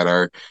people that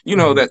are,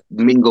 hmm that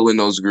mingle in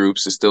those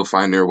groups to still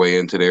find their way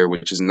into there,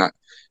 which is not,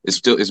 it's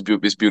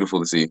beautiful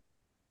to see.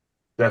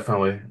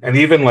 Definitely. And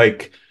even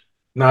like,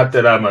 not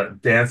that I'm a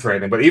dancer or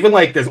anything, but even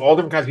like there's all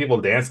different kinds of people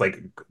dance. Like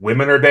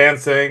women are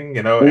dancing,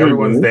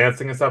 everyone's Hmm.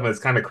 dancing and stuff, and it's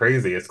kind of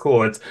crazy. It's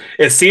cool.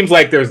 It seems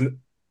like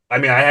I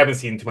mean, I haven't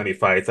seen too many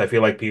fights. I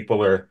feel like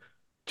people are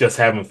just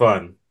having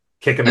fun,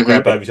 kicking the Hmm.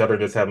 crap out of each other,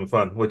 just having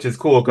fun, which is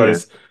cool Yeah.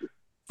 because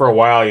for a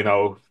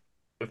while,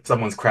 if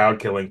someone's crowd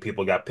killing,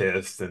 people got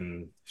pissed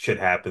and shit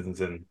happens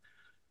and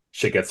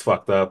shit gets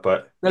fucked up.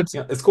 But That's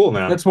it's cool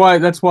now. that's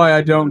why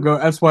I don't go.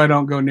 That's why I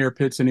don't go near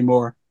pits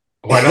anymore.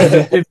 Why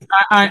Because not? if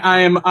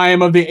I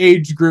am of the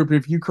age group,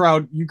 if you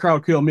crowd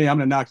kill me, I'm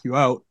gonna knock you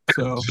out.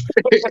 So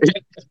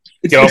Get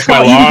it's off my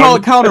you can call lawn.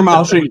 it counter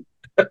moshing.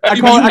 I But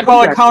call it you I know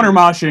call it that. counter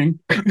moshing.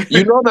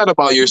 You know that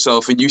about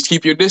yourself, and you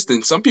keep your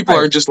distance. Some people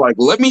are Right. just like,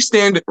 let me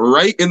stand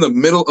right in the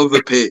middle of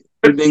the pit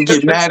and then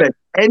get mad at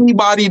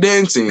anybody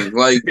dancing.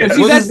 Like, And see,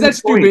 Yeah, what is the that's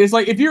stupid. point? It's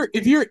like if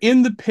you're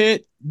in the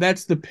pit,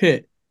 that's the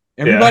pit.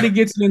 yeah, Everybody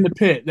gets it in the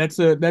pit. That's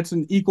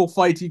an equal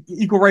fight,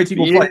 equal rights,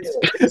 equal Yeah, fights.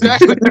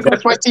 exactly. Equal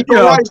fights, You equal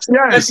know, rights.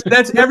 Yes.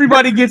 that's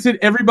everybody gets it.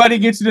 Everybody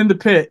gets it in the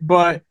pit.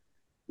 But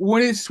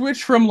when it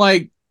switched from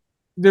like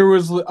there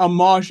was a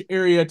mosh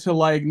area to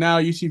like now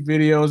you see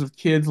videos of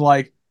kids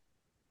like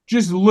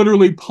just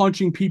literally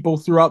punching people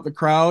throughout the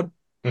crowd.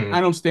 I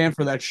Mhm. don't stand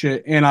for that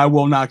shit, and I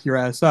will knock your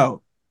ass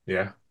out.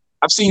 Yeah,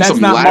 I've seen That's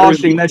some not ladders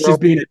moshing. get That's just thrown.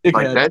 being a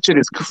Like, dickhead. that shit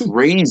is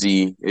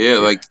crazy. Yeah, yeah.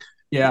 like,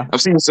 Yeah.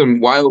 I've seen some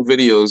wild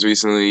videos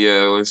recently.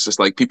 Yeah, it's just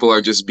like people are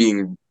just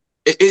being.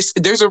 It's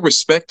there's a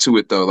respect to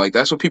it though. Like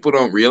that's what people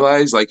don't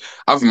realize. Like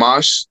I've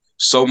moshed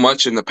so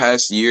much in the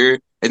past year,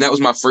 and that was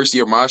my first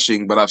year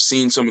moshing. But I've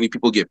seen so many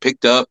people get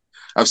picked up.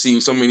 I've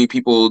seen so many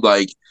people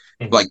Mhm.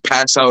 like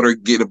pass out or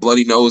get a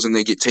bloody nose and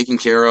they get taken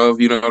care of.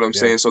 You know what I'm Yeah,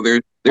 saying? So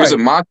there's a Right.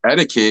 mosh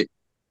etiquette,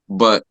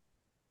 but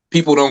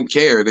people don't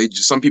care.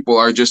 Some people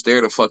are just there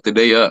to fuck the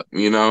day up.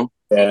 You know?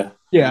 Yeah.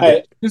 Yeah. yeah.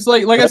 I, Just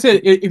like I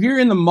said, if you're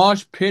in the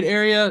mosh pit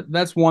area,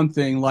 that's one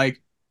thing. Like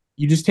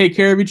you just take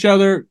care of each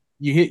other.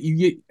 You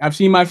get. I've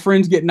seen my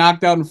friends get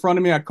knocked out in front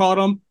of me. I caught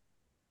them.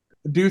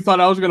 The dude thought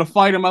I was gonna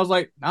fight him. I was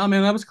like, nah,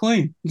 man, that was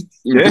clean.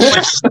 Yeah. That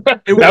was the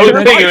That's thing.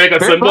 fine. You make a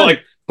Fair symbol play. like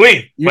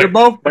clean. You're Like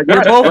both Like you're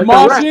that. both Like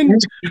the rap.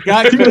 moshing. You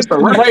got He you was the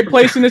in the rap. right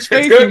place in his it's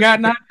face. You good. got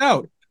knocked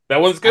out.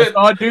 That one's I good.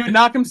 saw a dude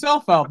knock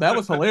himself out. That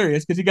was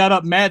hilarious because he got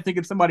up mad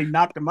thinking somebody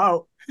knocked him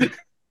out.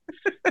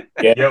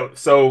 yeah. Yo,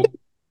 so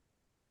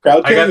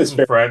Crowd I killing got is some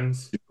fair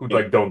friends who game.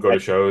 like don't go to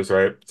shows,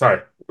 right? Sorry,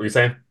 what were you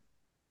saying?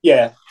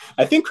 Yeah.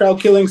 I think crowd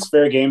killing's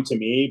fair game to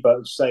me, but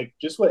it's like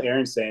just what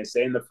Aaron's saying,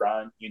 stay in the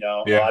front.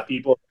 A Yeah. lot of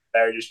people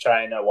are just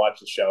trying to watch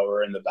the show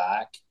or in the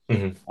back.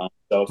 Hmm.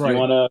 So if you Right.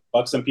 want to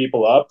fuck some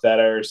people up that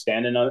are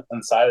standing on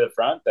the side of the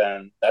front,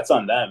 then that's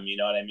on them. You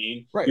know what I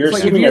mean? Right. You're It's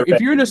like if Yeah. assuming you're a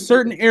if you're in a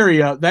certain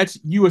area, that's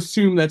you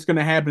assume that's going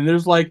to happen.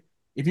 There's like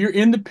if you're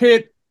in the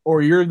pit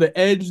or you're the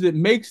edge that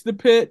makes the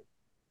pit,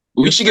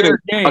 We you're should get fair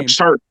a game.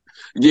 chart.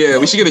 Yeah,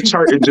 we should get a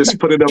chart and just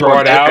put it up Draw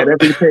on it at out.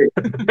 every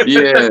pit.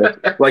 Yeah,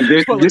 like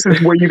Put this is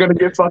where you're gonna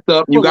get fucked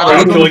up. You put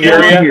gotta Crowd lines leave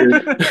on the them killing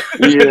down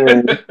floor. area.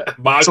 here. Yeah, it's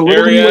Mosh a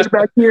little area. English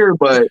back here,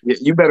 but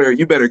you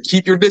better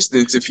keep your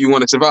distance if you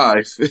want to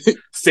survive. Safe Like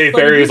if you're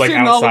areas like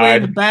sitting all the way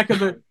in the outside. back of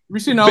the if you're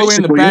sitting all the way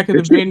in the Basically, back of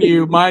the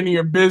venue, minding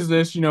your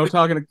business,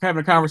 talking,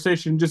 having a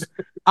conversation, just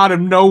out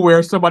of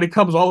nowhere, somebody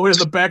comes all the way to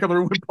the back of the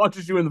room and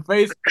punches you in the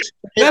face.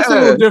 That's a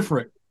little yeah,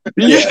 different.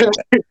 yeah, yeah,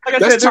 Like I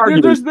that's said,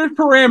 targeted. there's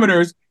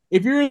parameters.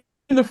 If you're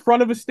in the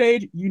front of a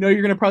stage,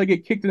 you're gonna probably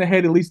get kicked in the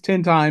head at least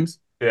 10 times.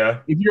 Yeah.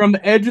 If you're on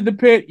the edge of the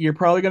pit, you're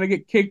probably gonna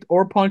get kicked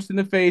or punched in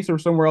the face or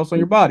somewhere else on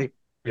your body.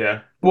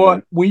 Yeah.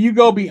 But when you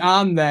go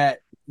beyond that,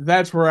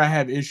 that's where I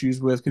have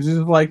issues with because it's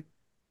like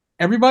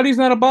everybody's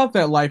not about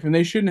that life, and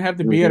they shouldn't have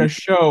to be at Mhm. a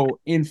show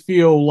and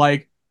feel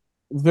like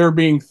they're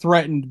being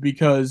threatened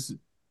because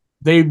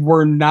they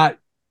were not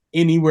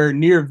anywhere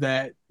near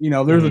that.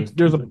 Hmm.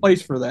 There's a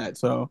place for that.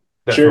 So,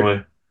 sure.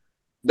 Definitely.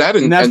 That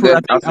and that's and where I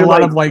then I think feel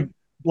like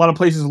a lot of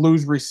places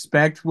lose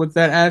respect with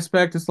that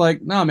aspect. It's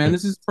like, no, man,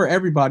 this is for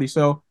everybody.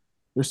 So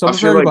there's I something for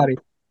feel like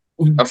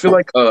everybody. I feel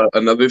like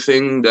another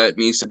thing that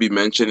needs to be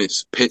mentioned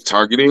is pit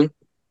targeting.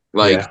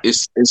 Like Yeah.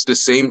 it's the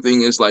same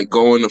thing as like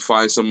going to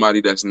find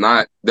somebody that's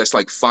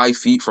like 5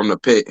 feet from the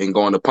pit and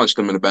going to punch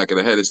them in the back of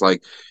the head. It's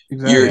like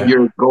you're Exactly. Yeah.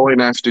 you're going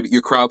after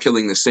you're crowd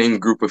killing the same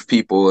group of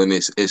people and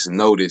it's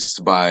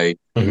noticed by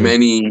Hmm.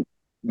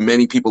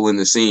 many people in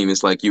the scene.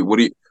 It's like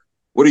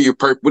what is your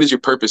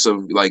purpose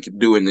of like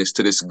doing this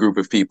to this group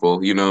of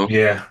people, you know?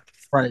 Yeah.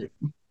 Right.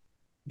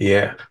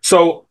 Yeah.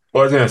 So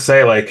what I was gonna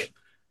say, like,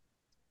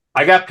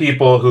 I got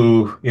people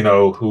who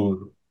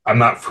I'm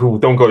not who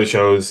don't go to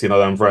shows, that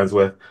I'm friends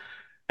with,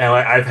 and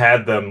like I've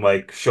had them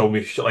like show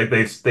me like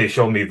they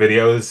show me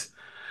videos.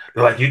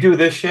 They're like, you do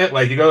this shit,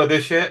 like you go to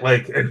this shit,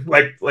 like and,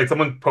 like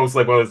someone posts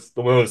like one of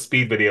those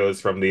speed videos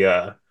from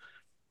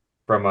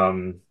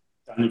Sound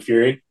and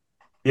Fury.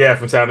 yeah,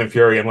 from Sound and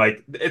Fury, and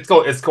like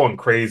it's going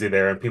crazy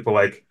there, and people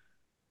like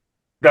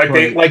they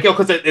Right. like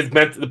because it's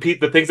meant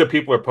the things that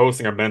people are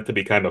posting are meant to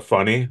be kind of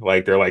funny.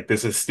 Like they're like,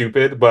 this is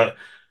stupid, but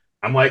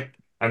I'm like,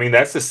 I mean,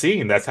 that's the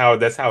scene. That's how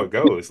it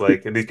goes.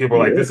 Like, and these people are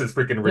like, Yeah. this is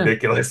freaking Yeah.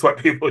 ridiculous. What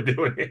people are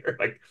doing here,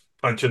 like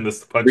punching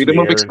Freedom the of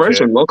air and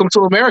expression. shit. Welcome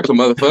to America,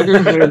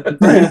 motherfucker.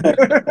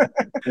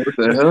 What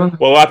the hell?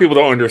 Well, a lot of people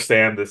don't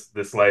understand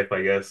this life,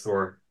 I guess,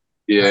 or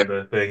Yeah. kind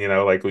of thing,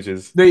 like which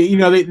is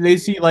they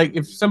see like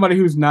if somebody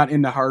who's not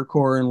into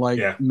hardcore and like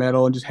yeah,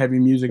 metal and just heavy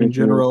music in Mhm.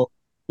 general,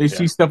 they Yeah.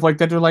 see stuff like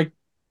that, they're like,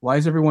 "Why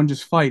is everyone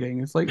just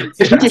fighting?" It's like it's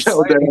Yeah. not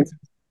Yo, fighting.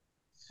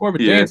 It's more of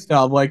a yeah. dance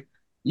style. Like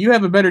you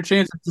have a better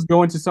chance of just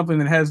going to something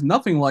that has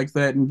nothing like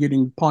that and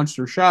getting punched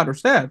or shot or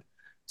stabbed.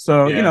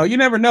 So Yeah. you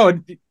never know.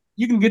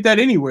 You can get that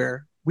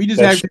anywhere. We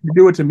just That's have to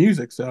do it to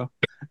music, so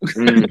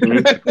Hmm.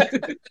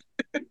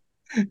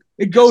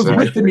 it goes with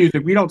the Exactly.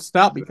 music. We don't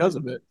stop because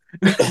of it.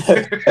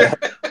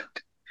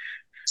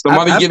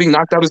 Somebody I getting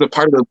knocked out is a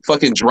part of the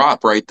fucking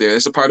drop right there.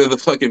 It's a part of the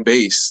fucking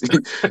bass.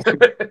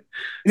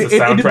 It's a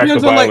it soundtrack to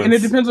depends on and it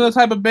violence. depends on the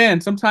type of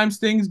band. Sometimes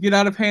things get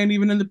out of hand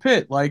even in the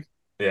pit. Like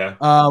Yeah.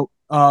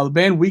 the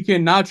band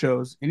Weekend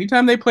Nachos.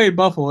 Anytime they played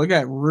Buffalo, it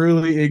got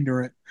really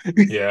ignorant.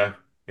 Yeah.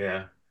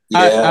 Yeah.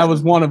 I yeah,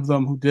 was one of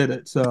them who did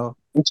it. So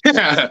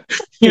Yeah.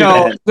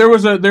 man. there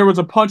was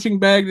a punching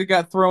bag that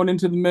got thrown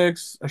into the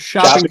mix, a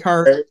shopping Shopping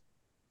cart, cart.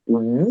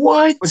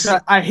 which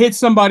What? I hit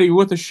somebody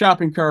with a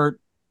shopping cart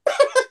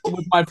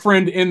with my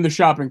friend in the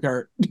shopping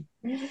cart.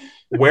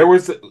 Where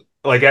was it?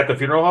 Like at the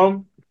funeral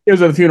home? It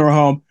was at the funeral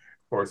home.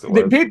 Of course it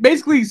was.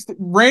 Basically,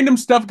 random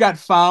stuff got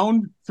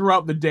found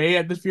throughout the day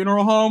at this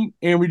funeral home,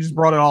 and we just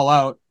brought it all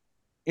out.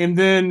 And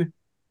then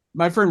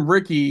my friend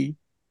Ricky,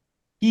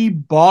 he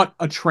bought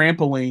a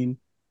trampoline.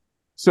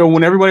 So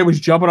when everybody was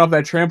jumping off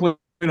that trampoline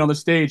on the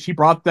stage, he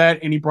brought that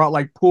and he brought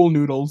like pool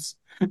noodles.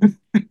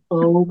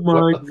 Oh What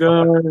my the fuck?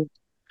 god.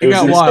 It It was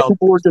got insane. wild.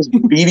 People were just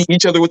beating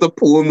each other with the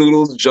pool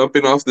noodles,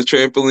 jumping off the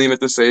trampoline at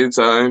the same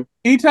time.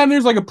 Anytime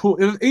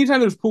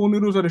there's pool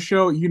noodles at a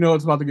show, you know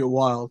it's about to get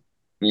wild.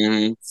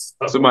 Hmm.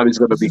 So, Somebody's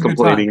gonna This be is a good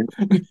time.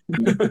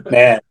 complaining.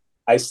 Man,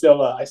 I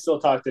still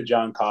talk to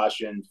John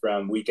Caution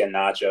from Weekend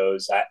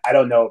Nachos. I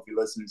don't know if he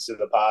listens to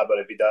the pod, but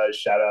if he does,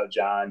 shout out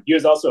John. He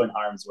was also in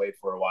Harm's Way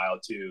for a while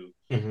too.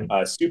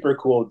 mhm. Super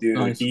cool dude.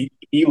 Nice.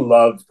 He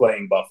loved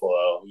playing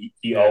Buffalo. He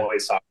Yeah.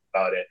 always talked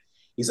about it.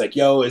 He's like,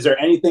 "Yo, is there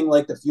anything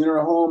like the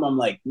funeral home?" I'm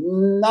like,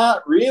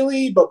 "Not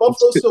really, but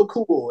Buffalo's still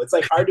cool." It's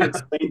like hard to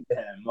explain to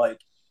him. Like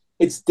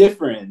it's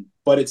different,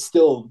 but it's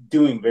still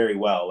doing very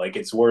well. Like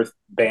it's worth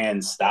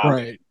bands stopping,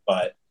 Right.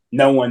 but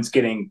no one's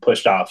getting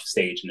pushed off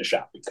stage in a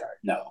shopping cart.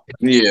 No.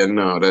 Yeah,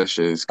 no, that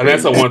shit is And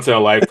that's a crazy. once in a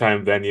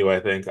lifetime venue, I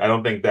think. I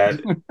don't think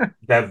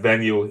that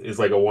venue is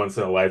like a once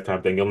in a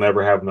lifetime thing. You'll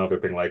never have another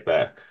thing like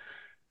that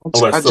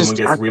unless I someone just,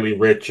 gets really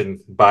rich and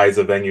buys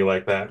a venue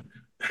like that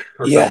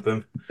or Yeah.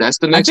 something. that's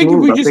the I next think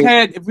move. I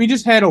think, if we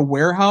just had a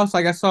warehouse,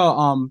 like I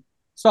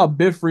saw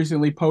Biff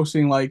recently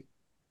posting like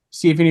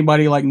see if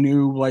anybody like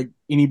knew like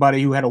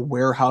anybody who had a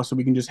warehouse so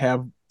we can just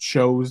have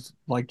shows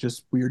like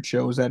just weird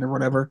shows at or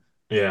whatever.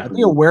 I Yeah,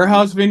 think a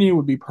warehouse venue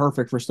would be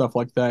perfect for stuff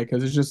like that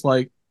because it's just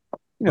like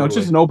it's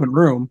just totally. an open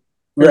room.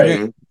 Fair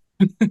game.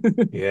 Right.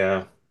 mhm.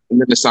 Yeah. And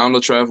then the sound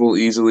will travel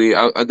easily.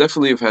 I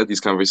definitely have had these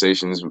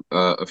conversations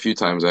a few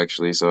times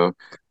actually, so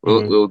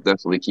Hmm. we'll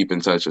definitely keep in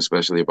touch,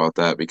 especially about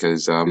that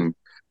because I'm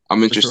For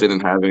sure. interested in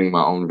having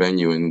my own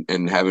venue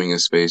and having a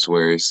space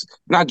where it's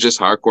not just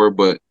hardcore,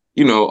 but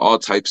all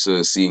types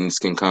of scenes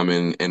can come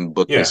in and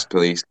book Yeah. this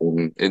place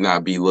and it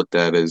not be looked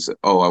at as,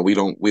 oh, we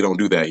don't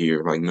do that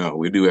here. Like, no,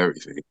 we do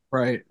everything.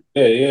 Right.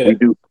 Yeah, yeah. We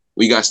do.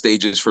 We got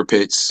stages for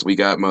pits. We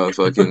got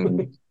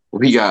motherfucking.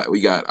 We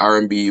got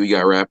R&B. We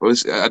got rap.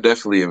 I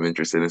definitely am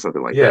interested in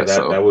something like Yeah, that. that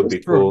So that would That's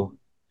be true. cool.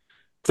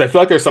 Because I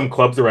feel like there's some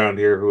clubs around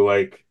here who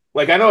like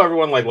I know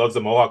everyone like loves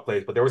the Mohawk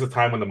place, but there was a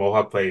time when the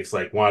Mohawk place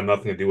like wanted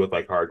nothing to do with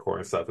like hardcore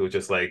and stuff. It was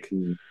just like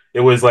mm, it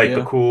was like the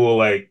Yeah. cool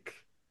like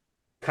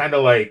kind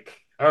of like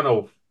I don't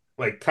know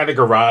like kind of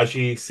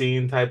garagey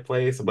scene type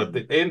place, but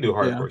they didn't do Yeah.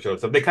 hardcore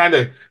shows. So they kind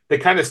of do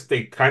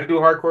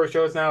hardcore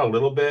shows now a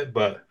little bit,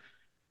 but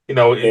it's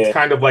Yeah.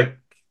 kind of like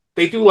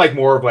they do like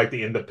more of like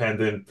the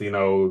independent,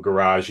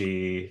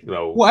 garagey,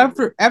 Well,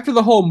 after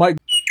the whole Mike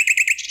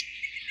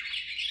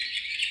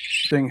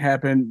thing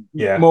happened,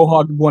 yeah,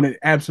 Mohawk wanted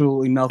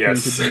absolutely nothing to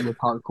yes, do with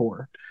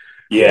hardcore.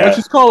 yeah, Yeah. Let's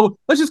just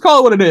call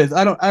it what it is.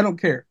 I don't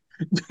care.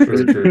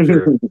 true, true,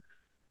 true,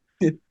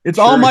 It's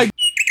all true. Mike's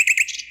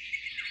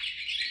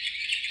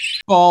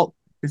fault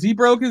because he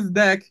broke his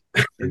neck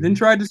and then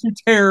tried to sue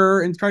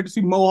Terror and tried to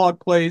sue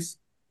Mohawk Place.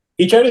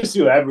 He tried to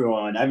sue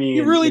everyone. I He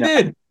mean, really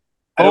did.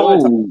 I don't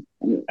want to talk oh,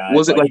 about the guy,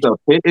 was it but like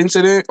a pit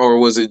incident or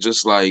was it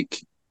just like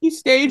He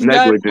stage dived and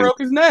negligence? broke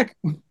his neck.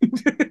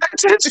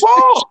 That's his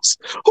fault.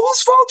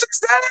 Whose fault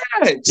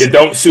is You that?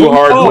 don't sue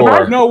Well, no,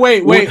 hardcore. no,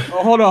 wait.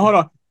 Oh, hold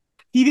on.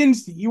 He didn't.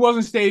 He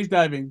wasn't stage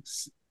diving.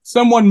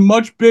 Someone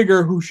much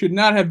bigger who should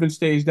not have been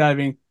stage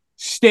diving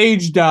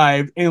stage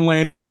dived and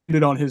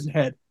landed on his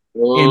head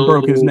and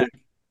broke his Oh, neck.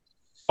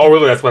 Oh,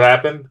 really? That's what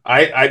happened?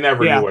 I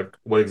never knew Yeah,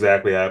 what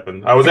exactly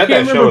happened. I was I at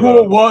can't that remember show who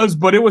it though. was,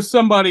 but it was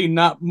somebody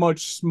not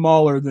much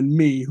smaller than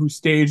me who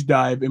stage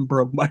dived and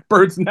broke my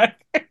bird's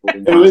neck. oh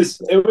my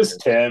it was God.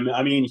 Tim.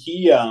 I mean,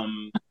 he's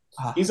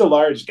a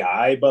large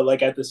guy, but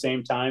like at the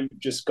same time,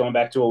 just going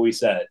back to what we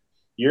said,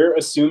 you're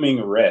assuming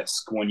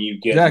risk when you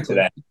get into Exactly.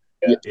 that.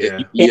 Yeah, Yeah,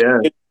 You can't yeah,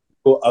 get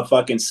into a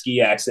fucking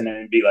ski accident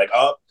and be like,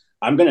 "Oh,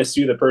 I'm gonna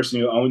sue the person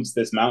who owns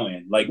this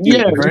mountain." Like, dude,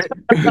 yeah. Right.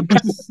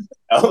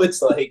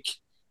 it's like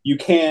you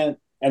can't.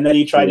 And then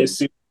you try to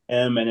sue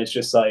him, and it's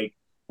just like,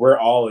 we're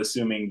all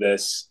assuming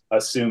this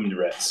assumed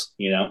risk,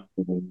 you know?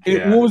 It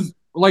Yeah. was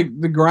like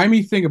the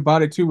grimy thing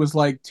about it too was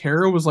like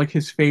Terror was like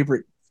his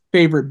favorite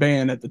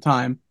band at the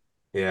time.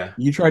 Yeah.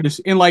 You tried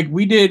to, and like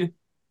we did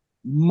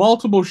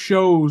multiple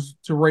shows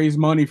to raise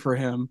money for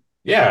him.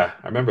 Yeah.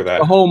 I remember The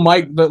that. whole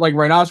Mike, the like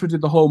Rhinoceros did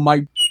the whole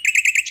Mike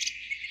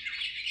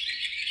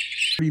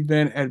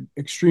event at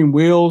Extreme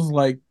Wheels,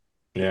 like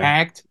Yeah.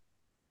 packed.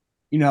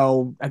 You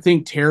know, I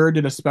think Terror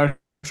did a special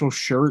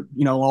shirt.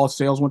 You know, all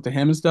sales went to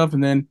him and stuff,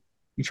 and then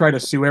you try to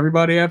sue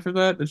everybody after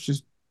that. That's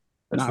just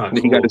That's not not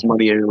cool. He got his cool.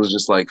 money and it was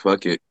just like,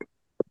 fuck it.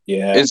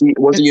 Yeah. Is he And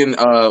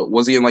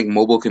was he in like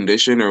mobile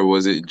condition or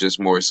was it just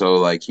more so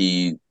like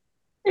he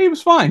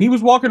was fine. He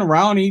was walking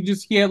around. He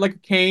had like a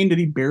cane that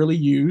he barely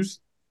used,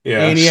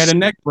 Yeah. and he had a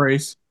neck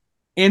brace.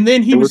 And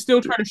then he it was was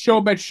still trying to show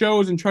up at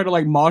shows and try to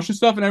like mosh and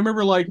stuff. And I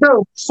remember like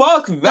no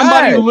fuck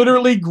somebody that.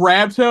 literally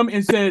grabbed him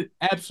and said,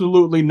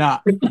 "Absolutely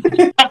not."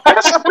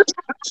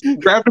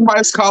 Grabbed him by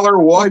his collar,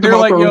 Like walked him they're out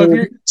the like, "Yo, if room,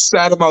 you're,"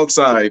 sat him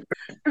outside.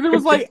 because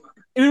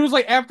it was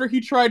like after he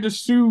tried to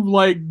sue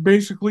like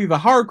basically the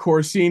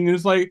hardcore scene. It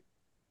was like,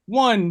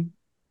 one,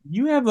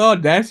 you have the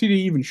audacity to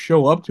even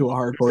show up to a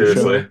hardcore show.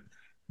 Seriously.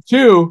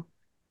 Two,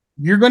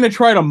 you're gonna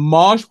try to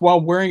mosh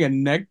while wearing a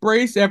neck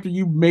brace after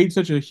you made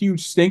such a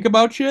huge stink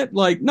about shit?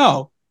 Like,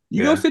 no.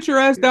 You go Yeah. sit your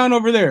ass down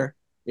over there.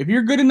 If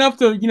you're good enough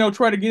to,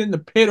 try to get in the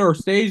pit or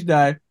stage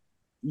dive,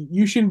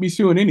 you shouldn't be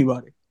suing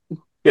anybody.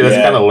 Yeah, that's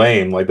kind Yeah. of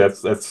lame. Like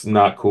that's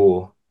not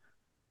cool.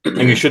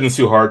 And you shouldn't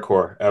sue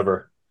hardcore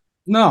ever.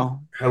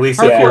 No. At least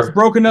if Yeah. Hardcore's you're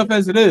broke enough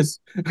as it is.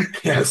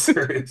 yeah,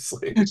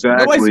 seriously. Nobody's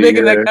Exactly.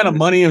 making that Yeah. kind of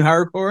money in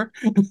hardcore.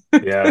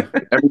 Yeah.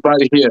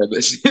 Everybody here,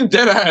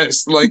 dead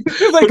ass. Like, It's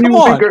who like, do come you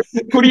think on. are?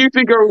 Who do you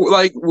think are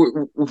like?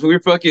 We're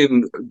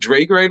fucking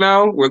Drake right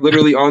now. We're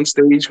literally on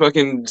stage,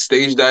 fucking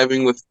stage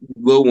diving with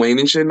Lil Wayne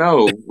and shit.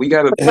 No, we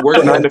gotta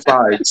work 9 to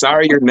 5.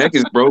 Sorry, your neck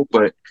is broke,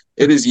 but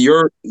it is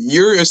you're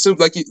assuming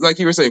like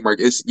you were saying, Mark.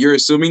 It's you're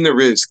assuming the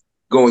risk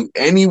going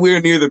anywhere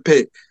near the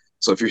pit.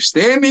 So if you're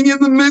standing in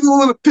the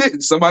middle of the pit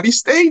and somebody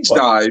stage Well,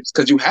 dives,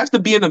 because you have to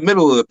be in the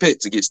middle of the pit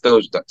to get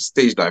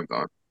stage dived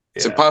on.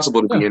 It's Yeah.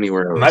 impossible to Yeah. be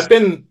anywhere And I've else.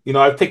 been,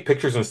 I've take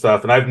pictures and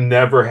stuff, and I've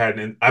never had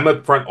I'm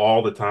up front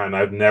all the time.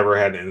 I've never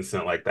had an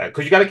incident like that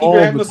because you got to keep your All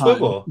head in the the time.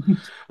 swivel.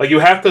 Like you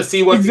have to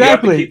see what you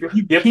have to keep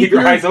Exactly. You you have to keep keep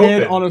your your eyes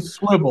head on open. a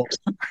swivel.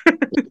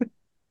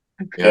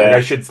 Yeah. Like yeah.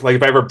 I should like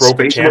if I ever broke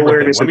a Spatial camera thing,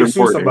 awareness let is me sue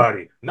important.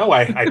 somebody. No,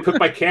 I took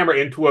my camera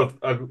into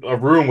a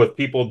room with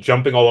people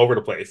jumping all over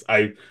the place.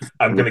 I'm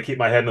gonna keep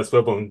my head in the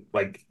swivel and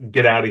like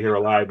get out of here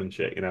alive and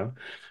shit, you know?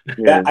 Yeah,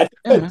 Yeah. I think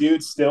Yeah, that man.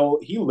 dude still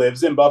he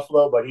lives in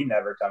Buffalo, but he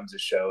never comes to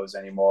shows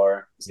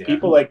anymore. Yeah.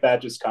 People like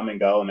that just come and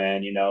go,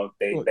 man. You know,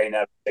 they Look, they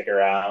never stick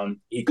around.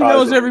 He he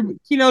caused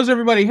knows a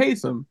everybody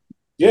hates him.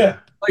 yeah. Yeah.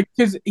 Like,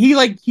 because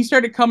he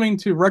started coming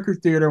to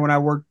record theater when I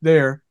worked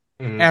there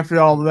Mhm. after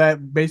all of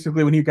that,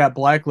 basically when he got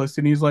blacklisted.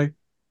 And he's like,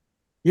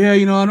 yeah,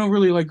 I don't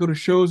really like go to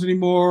shows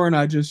anymore. And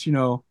I just,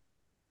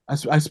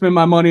 I spend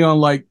my money on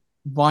like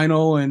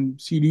vinyl and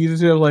CDs and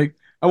stuff. Like,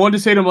 I wanted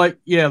to say to him, like,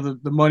 yeah,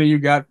 the money you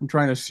got from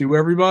trying to sue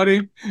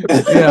everybody.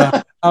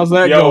 Yeah. How's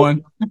that Yo,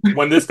 going?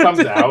 when this comes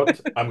out,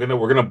 we're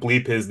gonna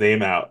bleep his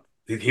name out.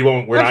 He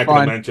won't. We're That's not gonna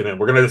fine. mention him.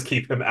 We're gonna just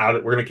keep him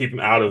out. We're gonna keep him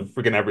out of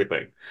freaking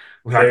everything.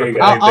 We're not There gonna you put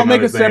go. I'll anything on make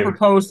a his separate name.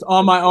 post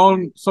on my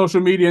own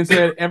social media and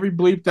said every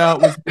bleeped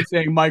out was me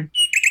saying Mike,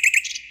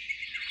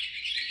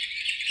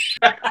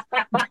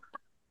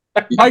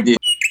 Yeah.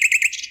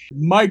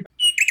 Mike,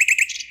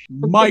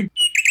 Mike.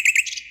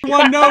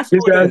 Everyone knows His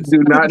who it ass is. do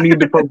not need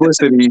the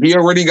publicity. He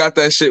already got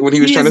that shit when he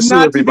was He trying to is sue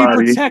not to be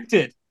everybody.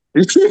 protected. He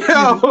is an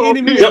Yo,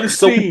 enemy of Yo, the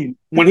so scene.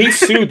 when he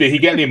sued, did he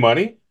get any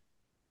money?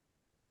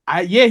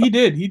 Yeah, he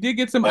did. He did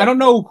get some. I Yeah. don't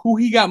know who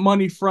he got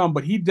money from,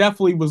 but he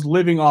definitely was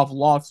living off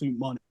lawsuit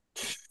money.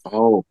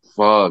 oh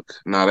fuck.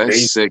 Nah,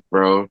 Crazy. that's sick,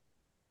 bro.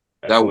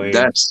 That's lame.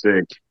 That's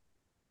sick.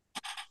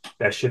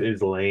 That shit is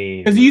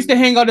Because he lame. used to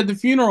hang out at the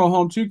funeral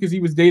home too, because he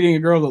was dating a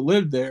girl that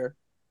lived there,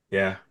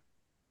 Yeah.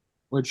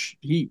 which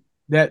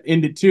that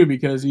ended too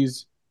because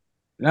he's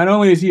not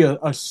only is he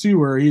a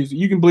sewer,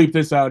 you can bleep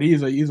this out.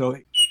 He's a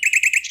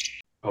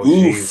Oh,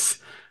 Oof.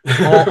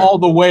 jeez. all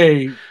the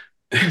way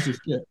piece of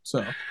shit.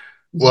 So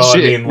Well, I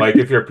Shit. mean, like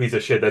if you're a piece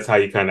of shit, that's how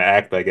you kind of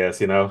act, I guess.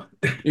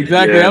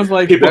 exactly, Yeah, I was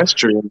like, People that's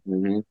true.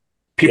 Mhm.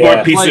 people aren't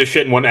Yeah. pieces like of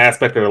shit in one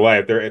aspect of their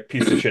life. They're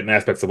pieces of shit in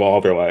aspects of all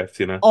their lives.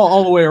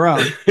 all the way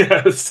around.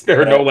 Yes,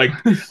 there are Yeah. no like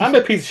I'm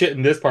a piece of shit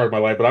in this part of my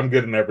life, but I'm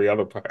good in every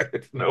other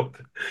part. No,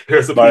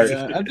 here's a piece Mark. of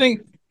Yeah, I shit.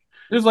 think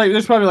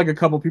there's probably like a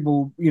couple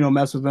people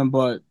mess with them,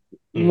 but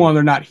Mm, one,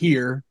 they're not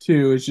here.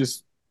 Two, it's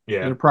just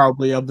yeah, they're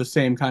probably of the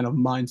same kind of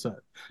mindset.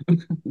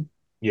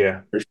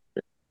 yeah. But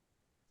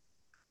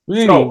So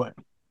anyway,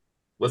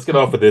 let's get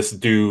off of this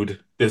dude.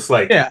 This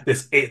like yeah,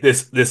 this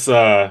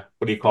what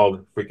do you call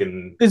it?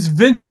 Freaking this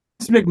Vince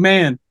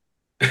McMahon.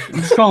 I'm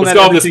just calling let's that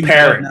call him this everything bad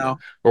parrot now.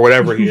 or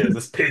whatever he is.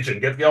 This pigeon.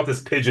 Get off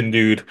this pigeon,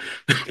 dude.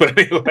 But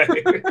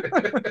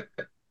anyway,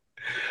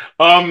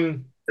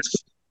 um,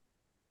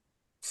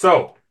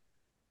 so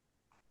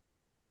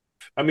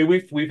I mean,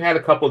 we've had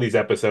a couple of these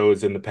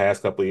episodes in the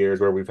past couple of years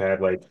where we've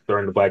had like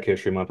during the Black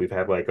History Month, we've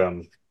had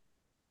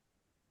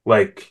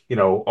like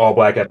all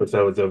black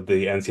episodes of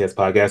the NCS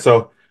podcast.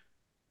 So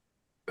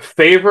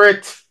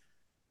favorite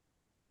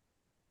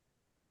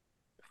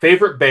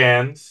favorite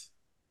bands,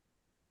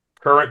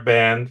 current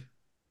band,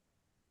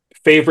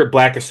 favorite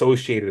black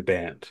associated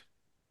band,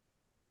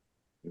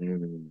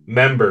 Mm.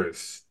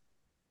 members.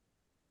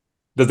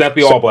 Does that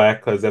be So, all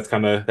black? Because that's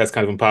kind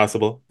of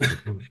impossible.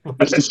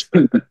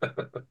 so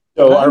Not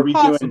are we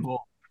doing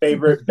impossible.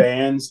 favorite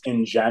bands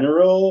in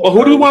general, Well, who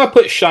or do we are we, want to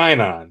put shine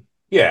on?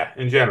 Yeah,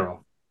 in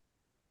general.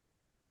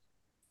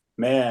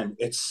 man,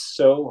 it's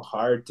so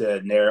hard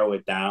to narrow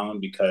it down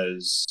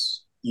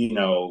because,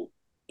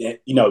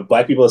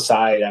 black people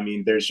aside, I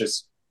mean, there's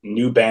just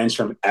new bands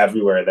from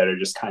everywhere that are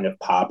just kind of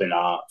popping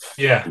off.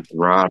 Yeah.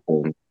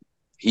 Robin,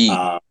 Heat.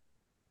 Um,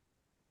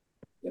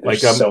 Like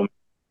there's so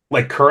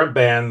like current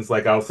bands,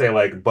 like I'll say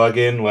like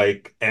Buggin,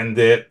 like End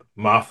It,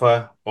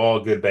 Mafa, all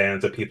good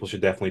bands that people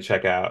should definitely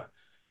check out.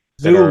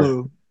 That are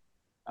Zulu.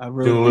 I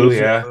really like Zulu,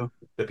 yeah, Zulu.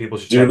 that people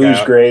should check Zulu's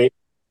out. great.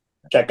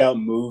 Check out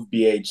Move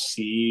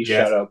BHC.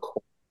 Yes. Shout out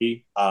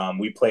Corey.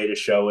 We played a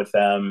show with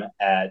them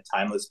at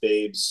Timeless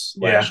Babes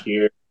Yeah. last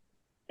year,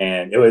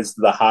 and it was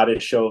the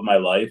hottest show of my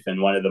life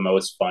and one of the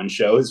most fun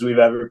shows we've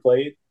ever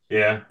played.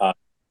 Yeah. Uh,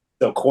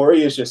 so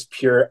Corey is just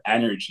pure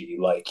energy.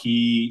 Like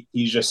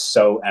he's just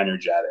so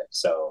energetic.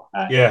 So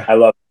I Yeah. I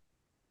love.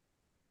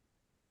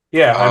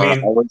 Yeah. I Uh, I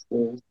mean, would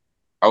say,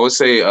 I would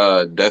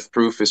say Death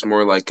Proof is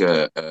more like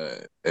a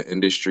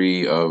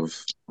industry of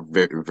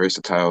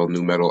versatile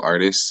new metal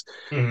artists,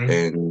 mhm.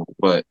 and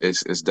but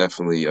it's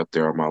definitely up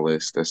there on my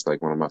list. That's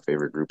like one of my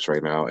favorite groups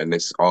right now, and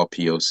it's all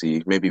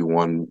POC. Maybe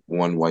one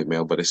white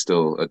male, but it's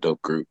still a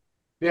dope group.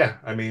 Yeah.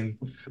 I mean,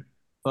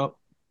 So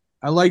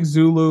I like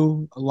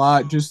Zulu a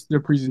lot, just their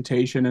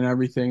presentation and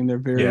everything.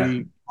 They're yeah.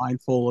 very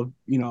mindful of,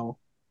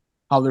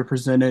 how they're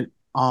presented.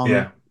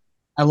 Yeah.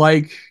 I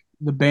like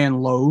the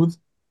band Loathe,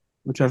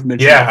 which I've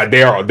mentioned Yeah.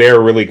 before.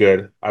 They're really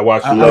good. I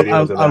watched I some Low. I, I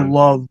videos of I them.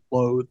 love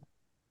Loathe.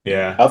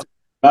 Yeah.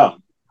 Oh,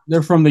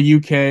 They're from the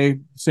UK.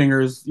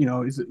 Singers,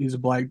 he's a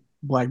black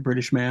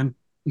British man.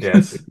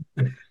 Yes.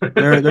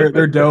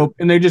 They're dope,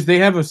 and they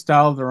have a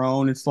style of their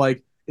own. It's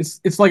like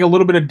a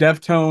little bit of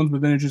Deftones,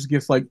 but then it just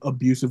gets like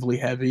abusively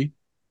heavy.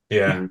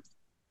 Yeah. Mhm.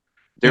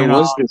 There And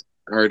was this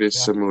artist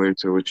yeah, similar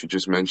to what you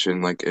just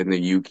mentioned, like in the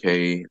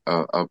UK,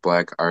 a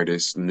black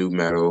artist, new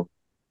metal.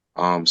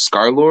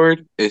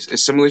 Scarlord is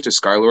similar to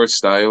Scarlord's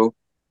style,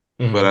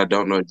 but Mhm. I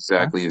don't know yeah.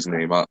 exactly his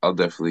name. I'll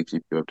definitely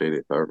keep you updated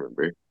if I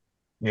remember.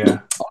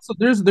 Yeah. Also,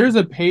 there's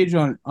a page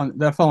on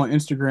that I follow on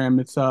Instagram.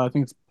 It's I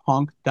think it's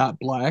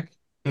punk.black.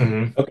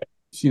 Mhm. okay.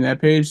 Seen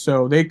that page?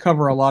 So they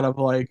cover a lot of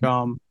like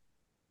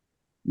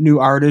new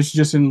artists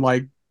just in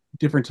like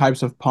different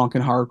types of punk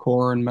and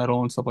hardcore and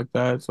metal and stuff like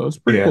that. So it's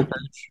a pretty cool Yeah.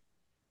 page.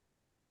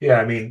 Yeah.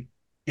 I mean,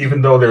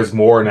 even though there's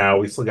more now,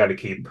 we still got to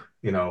keep,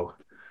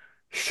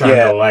 shine the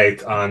Yeah,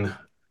 light on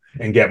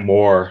and get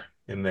more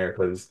in there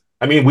because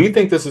I mean we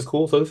think this is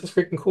cool, so this is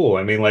freaking cool.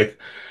 I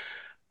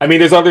mean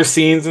there's other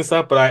scenes and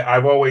stuff, but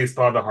I've always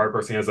thought the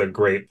hardcore scene is a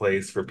great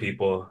place for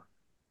people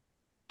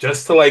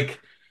just to like,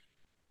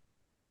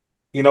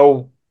 you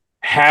know,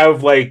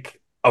 have like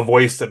a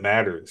voice that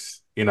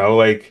matters,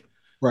 like,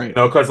 Right.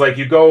 because like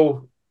you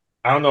go,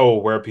 I don't know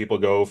where people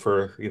go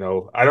for,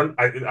 I don't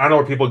know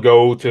where people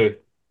go to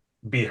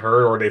be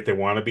heard or if they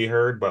want to be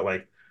heard, but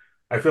like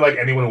I feel like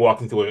anyone who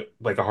walks into a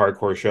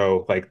hardcore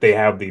show, like they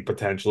have the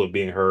potential of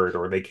being heard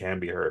or they can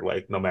be heard,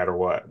 like no matter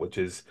what, which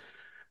is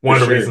for one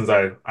of the sure. reasons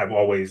I've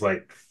always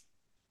like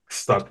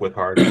stuck with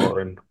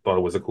hardcore and thought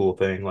it was a cool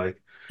thing.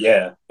 Like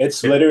Yeah,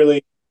 it's it,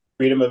 literally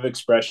freedom of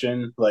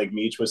expression, like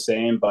Meech was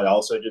saying, but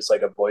also just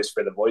like a voice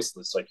for the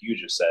voiceless, like you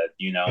just said,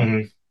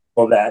 mhm,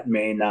 Well, that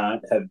may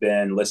not have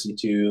been listened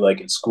to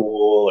like in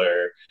school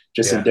or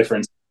just in yeah,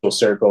 different social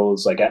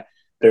circles. Like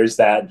there's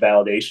that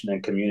validation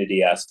and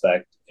community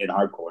aspect in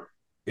hardcore.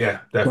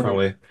 yeah, Right.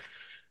 definitely,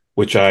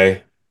 which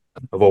I've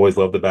always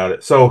loved about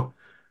it. So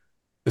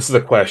this is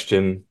a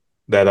question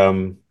that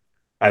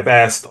I've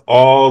asked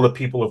all the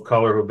people of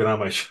color who've been on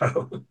my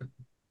show.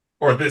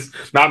 Or this,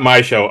 not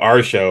my show,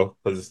 our show,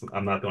 because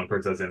I'm not the one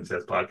person that's in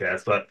this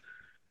podcast, but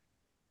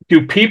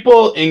do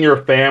people in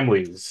your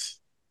families,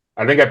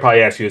 I think I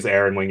probably asked you this,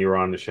 Aaron, when you were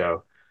on the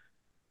show,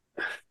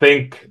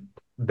 think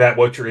that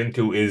what you're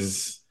into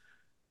is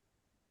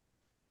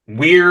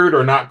weird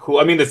or not cool?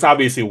 I mean, it's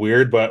obviously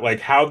weird, but like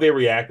how they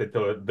reacted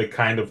to the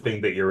kind of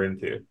thing that you're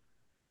into,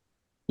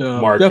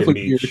 Mark and Definitely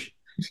weird.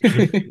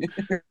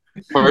 Meech.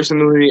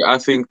 Personally, I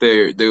think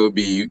they would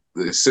be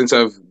since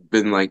I've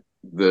been like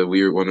the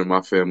weird one in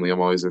my family.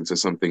 I'm always into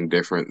something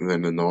different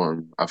than the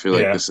norm. I feel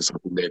like Yeah. this is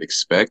something they'd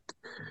expect,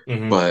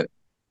 Hmm. but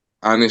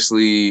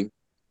honestly,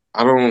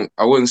 I don't.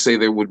 I wouldn't say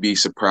they would be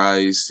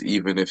surprised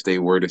even if they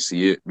were to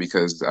see it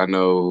because I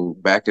know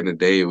back in the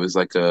day it was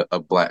like a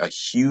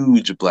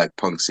huge black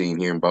punk scene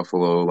here in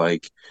Buffalo.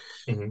 Like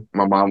Hmm.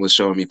 my mom was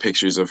showing me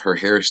pictures of her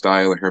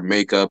hairstyle and her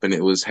makeup, and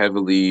it was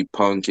heavily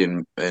punk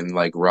and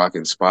like rock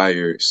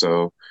inspired.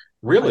 So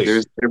Really?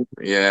 there's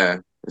yeah.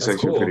 It's That's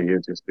actually cool. pretty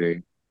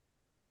interesting.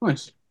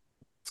 Nice.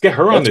 Let's get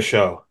her on That's the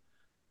show.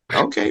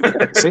 Okay,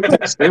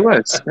 say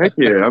less. Heck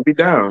yeah, I'll be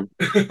down.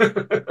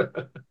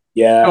 Oh,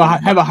 yeah.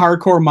 have a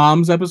hardcore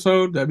moms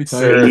episode. That'd be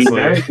tight. Hey, Seriously.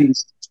 that'd be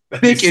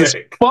That'd be thick as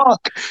sick.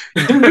 fuck.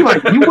 It'd be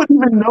like you wouldn't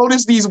even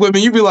notice these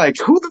women. You'd be like,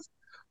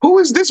 who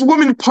is this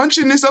woman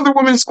punching this other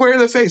woman square in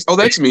the face? Oh,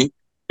 that's me.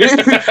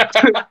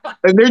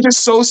 And they're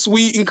just so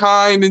sweet and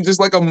kind and just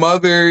like a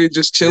mother,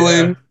 just Yeah.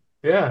 chilling.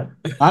 Yeah.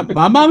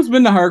 My mom's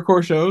been to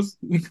hardcore shows.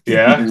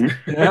 Yeah. Mhm.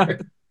 Yeah.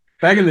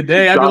 Back in the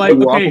day, I'd be Drop like,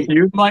 you off a okay,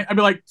 few. I'd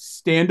be like,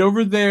 stand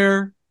over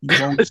there. You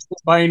won't get hit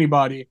by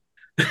anybody.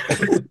 I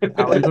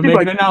don't even She's make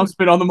like, an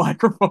announcement on the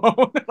microphone.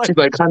 Like, she's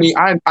like, honey,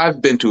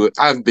 I've been to it.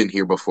 I've been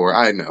here before.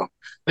 I know.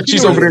 you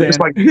She's over there just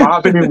understand. like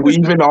bobbing and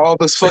weaving all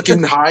this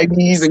fucking high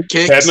knees and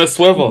Head in kicks. a It's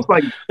swivel.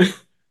 like It's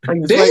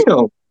like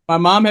damn. my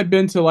mom had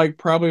been to like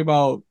probably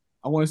about,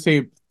 I want to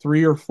say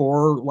 3 or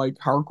 4 like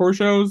hardcore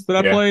shows that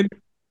I Yeah. played.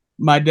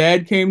 My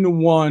dad came to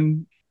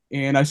one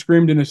and I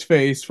screamed in his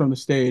face from the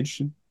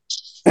stage.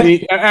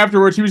 And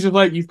afterwards, he was just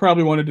like, "You've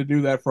probably wanted to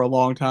do that for a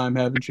long time,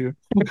 haven't you?"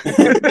 It's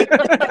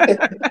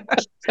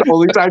the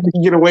only time you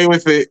can get away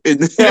with it.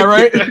 Yeah,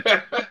 right.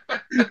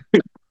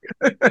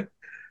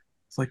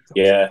 It's like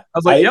Yeah. I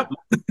was like, "Yep."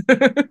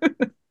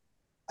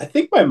 I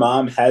think my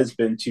mom has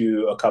been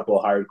to a couple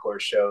of hardcore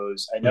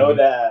shows. I know Mhm.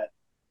 that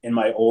in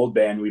my old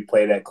band we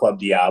played at Club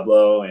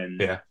Diablo,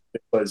 and Yeah.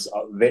 it was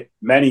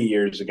many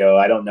years ago.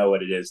 I don't know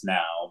what it is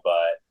now, but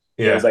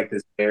it was Yeah. like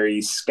this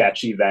very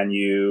sketchy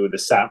venue. The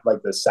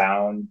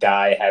sound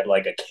guy had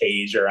like a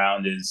cage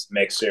around his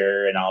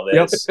mixer and all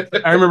Yep. this.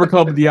 I remember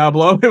Club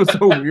Diablo. It was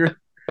so weird.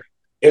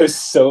 It was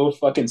so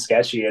fucking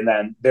sketchy. And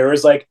then there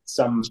was like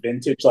some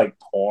vintage like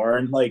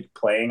porn like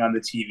playing on the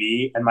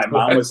TV, and my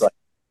mom was What? like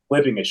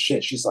flipping a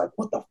shit. She's like,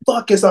 "What the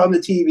fuck is on the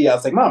TV?" I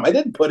was like, "Mom, I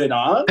didn't put it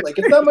on. Like,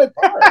 it's not my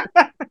part."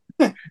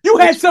 You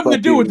had That's something to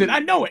do with it. fucking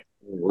I know it.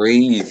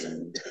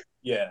 crazy.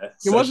 Yeah. It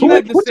So wasn't she,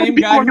 that the Who took same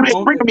guy people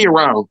who bring owned. me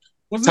around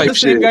Wasn't that type the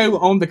same shit? guy who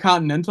owned the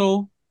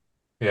Continental?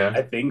 Yeah.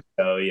 I think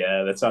so.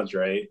 Yeah, that sounds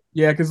right.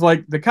 Yeah, because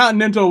like the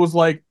Continental was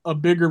like a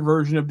bigger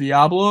version of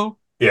Diablo,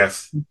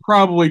 Yes.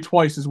 probably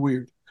twice as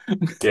weird.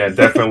 Yeah,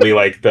 definitely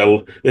like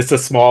the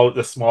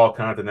small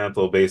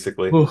continental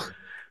basically. Ugh.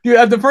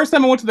 Dude, the first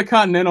time I went to the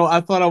Continental, I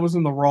thought I was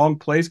in the wrong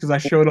place because I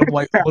showed up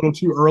like a little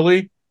too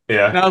early. And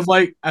Yeah. I was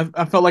like,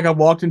 I felt like I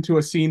walked into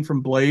a scene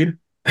from Blade.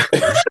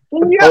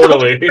 Yeah,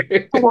 Totally.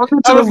 welcome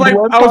I to the was like,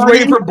 blood I was party.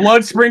 waiting for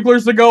blood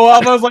sprinklers to go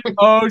off. I was like,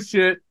 oh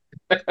shit.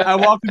 I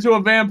walked into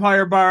a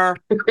vampire bar.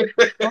 Oh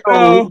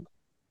Oh, no.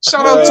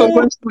 shout out to Uh, Oh,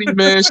 Wesley,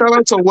 man. Shout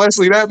out to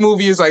Wesley. That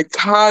movie is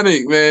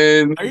iconic,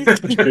 man. are you?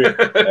 for sure.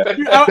 Yeah.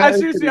 Dude, I That shit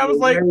seriously,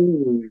 is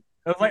amazing.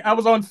 I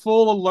was on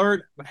full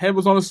alert. My head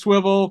was on a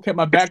swivel, kept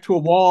my back to a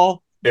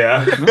wall.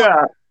 Yeah. No,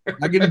 Yeah.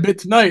 I get a bit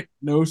tonight.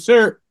 No,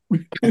 sir. Oh,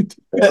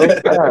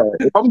 God.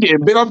 If I'm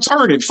getting bit, I'm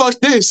turning. Fuck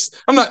this.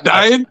 I'm not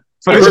I, dying.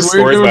 There I've was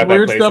heard weird. stories There was about that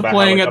weird place stuff about how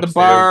playing at the upstairs,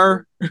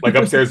 bar. like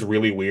upstairs is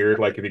really weird.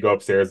 Like if you go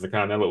upstairs in the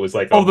Continental, it was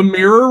like Oh, the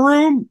mirror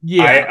room.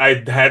 Yeah,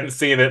 I hadn't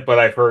seen it, but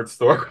I've heard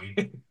stories.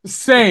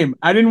 same.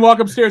 I didn't walk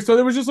upstairs, so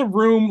there was just a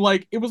room.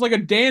 Like it was like a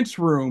dance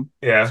room.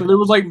 Yeah. So there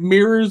was like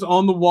mirrors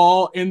on the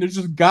wall, and there's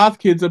just goth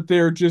kids up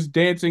there just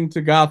dancing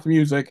to goth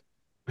music,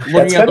 That's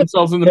looking at kind of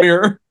themselves in the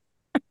mirror.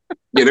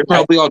 Yeah, they're I,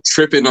 probably all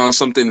tripping on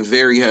something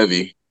very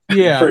heavy.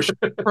 Yeah, for sure.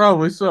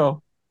 probably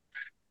so.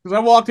 Because I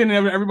walked in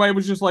and everybody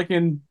was just like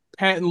in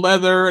patent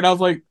leather, and I was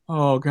like,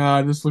 "Oh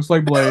God, this looks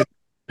like Blade.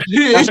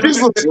 It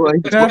just looks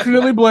like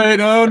Definitely Blade.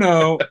 Oh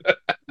no,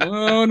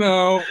 oh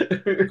no,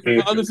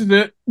 Dude, oh this is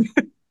it."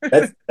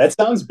 that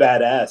sounds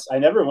badass. I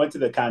never went to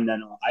the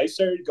Continental. I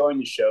started going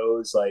to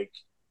shows like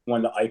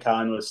when the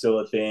Icon was still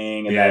a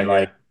thing, and Yeah, then yeah.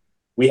 like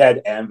we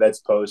had Amvet's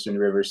Post in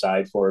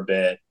Riverside for a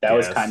bit. That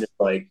was kind Yes.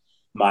 of like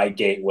my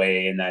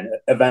gateway, and then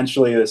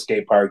eventually the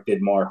skate park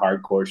did more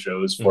hardcore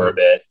shows for a Hmm.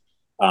 bit,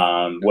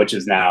 which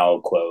is now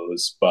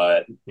closed.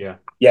 But Yeah.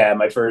 yeah,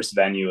 my first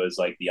venue was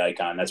like the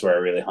Icon. That's where I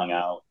really hung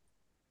out.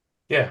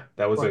 Yeah,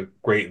 that was But a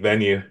great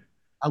venue.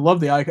 I love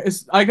the Icon.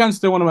 Icon's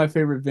still one of my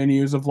favorite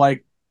venues of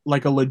like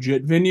a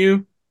legit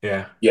venue.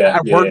 Yeah. Yeah,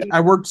 yeah, yeah.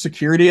 I worked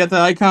security at the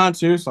Icon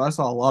too, so I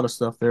saw a lot of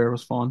stuff there. It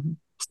was fun.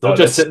 Still Oh, just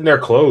that's sitting there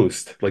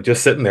closed. Like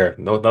just sitting there.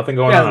 No, nothing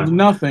going Yeah, on.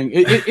 nothing.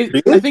 I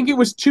really think it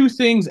was two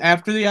things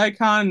after the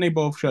Icon, and they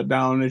both shut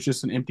down. And it's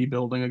just an empty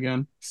building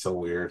again. So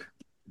weird.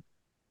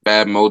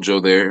 bad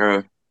mojo there,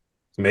 huh?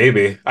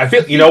 Maybe. I I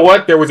feel you think know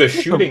what? There was a it's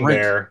a shooting rent.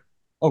 there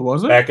Oh,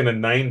 was it? back in the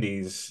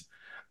 90s,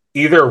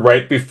 either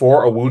right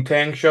before a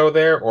Wu-Tang show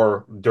there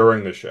or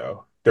during the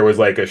show. There was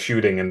like a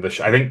shooting in the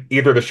I think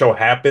either the show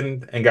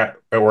happened and got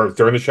or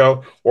during the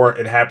show or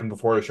it happened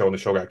before the show and the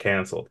show got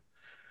canceled.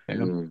 Yeah.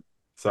 Mm.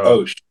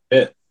 oh So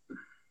shit,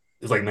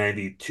 it's like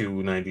 92,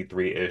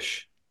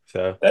 93-ish.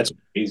 So that's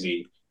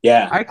crazy.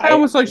 Yeah,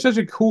 Icon was like such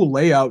a cool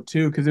layout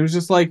too, because it was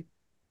just like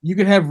you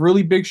could have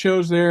really big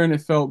shows there and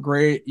it felt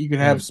great. You could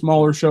have mhm.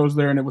 smaller shows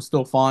there and it was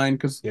still fine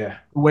because Yeah.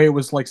 the way it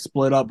was like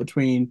split up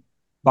between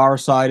bar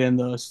side and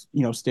the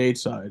stage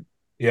side.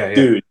 Yeah, yeah.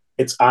 dude,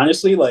 it's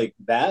honestly like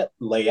that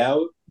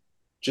layout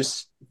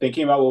just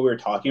thinking about what we were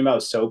talking about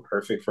is so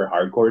perfect for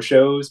hardcore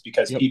shows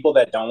because Yep. people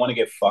that don't want to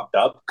get fucked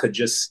up could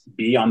just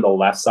be on the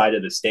left side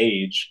of the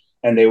stage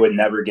and they would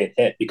never get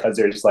hit because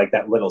there's like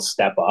that little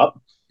step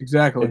up.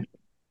 Exactly. It,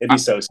 it'd I be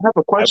so. have a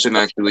I, question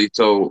actually.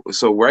 So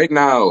right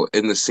now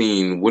in the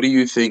scene, what do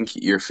you think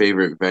your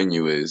favorite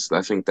venue is?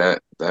 I think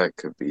that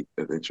could be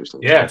an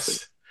interesting topic.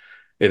 Yes,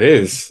 it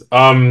is.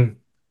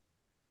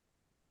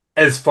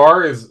 As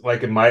far as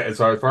like in my as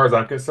far as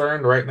I'm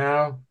concerned right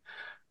now,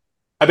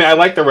 I mean I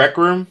like the Rec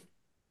Room.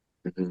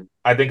 Hmm.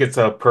 I think it's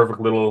a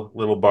perfect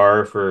little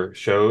bar for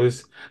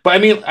shows. But I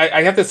mean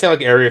I have to say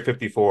like Area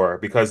 54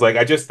 because like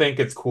I just think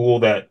it's cool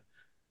that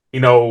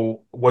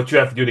what you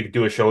have to do to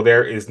do a show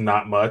there is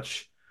not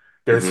much.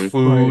 There's Hmm. Right.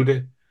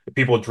 food,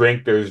 people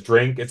drink, there's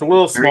drink. It's a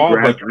little Very small,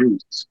 but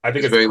grassroots. I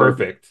think It's it's very like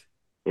perfect.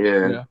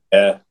 yeah. Yeah.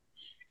 yeah,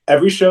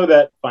 every show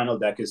that Final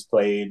Deck has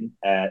played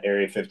at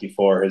Area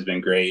 54 has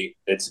been great.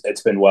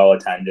 It's been well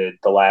attended.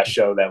 The last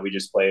show that we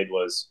just played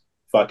was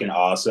fucking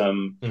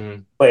awesome. Hmm.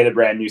 Played a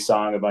brand new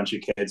song, a bunch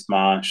of kids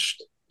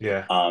moshed.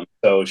 Yeah,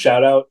 So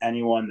shout out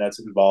anyone that's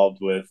involved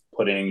with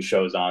putting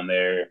shows on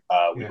there.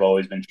 We've yeah.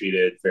 always been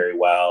treated very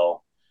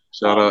well.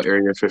 Shout Um, out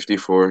Area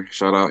 54.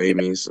 Shout out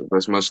Amy's.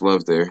 There's much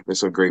love there.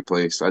 It's a great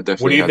place. I What do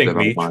definitely you had think, that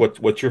on Meech? my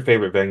What's your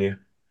favorite venue?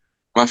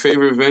 my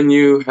favorite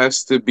venue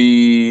has to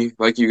be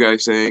like you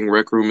guys saying,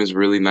 Rec Room is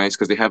really nice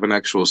because they have an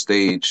actual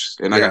stage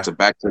and I got Yeah. to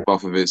backflip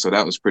off of it, so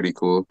that was pretty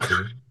cool.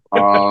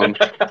 Um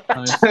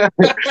Nice.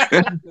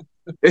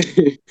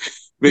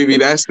 maybe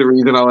that's the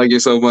reason I like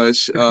it so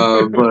much.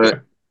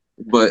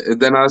 But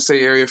then I'll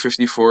say Area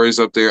 54 is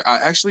up there. I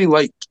actually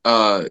like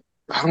I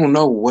don't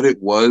know what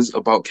it was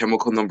about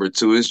Chemical Number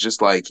Two. It's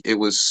just like it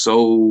was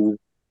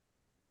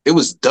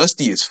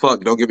dusty as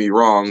fuck, don't get me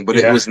wrong, but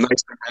it Yeah, was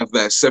nice to have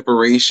that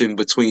separation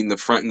between the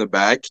front and the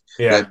back,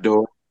 yeah. that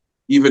door.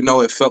 Even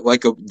though it felt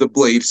like the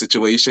blade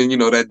situation,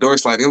 that door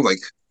sliding, I was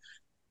like,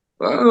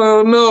 I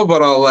don't know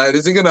about all that.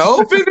 Is it gonna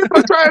open if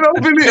I try and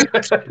open it?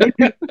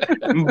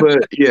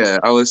 But yeah,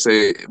 I would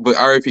say, but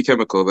RIP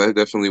Chemical, that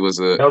definitely was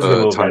That was a good a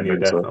little time venue,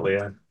 in. So definitely.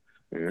 Yeah.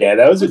 yeah. yeah,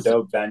 that was a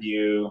dope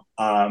venue.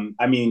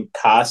 I mean,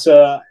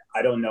 Casa,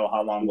 I don't know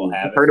how long we'll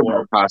have I've it heard for.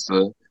 about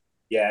Casa.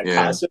 Yeah, Yeah.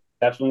 Casa is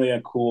definitely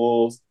a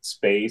cool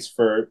space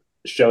for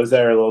shows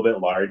that are a little bit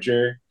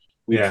larger.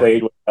 We Yeah.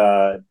 played with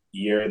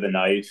Year of the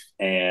Knife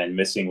and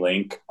Missing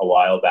Link a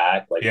while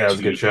back, like Yeah, it was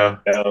a good 2 years show.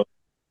 ago.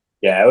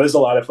 Yeah, it was a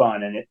lot of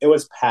fun, and it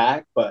was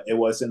packed, but it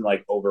wasn't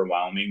like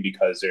overwhelming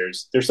because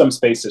there's some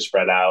space to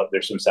spread out.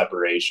 There's some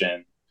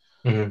separation.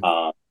 Hmm.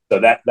 So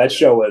that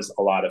show was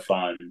a lot of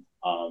fun.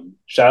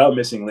 Shout out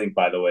Missing Link,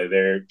 by the way.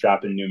 They're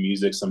dropping new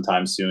music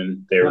sometime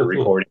soon. They're Oh, cool.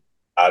 recording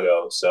in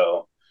Chicago,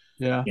 so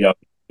Yeah. you know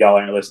y'all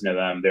aren't listening to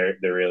them. They're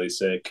really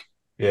sick.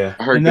 Yeah.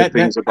 I heard And good that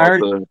things about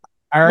the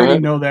I go already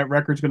ahead. know that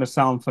record's gonna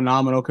sound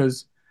phenomenal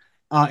because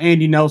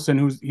Andy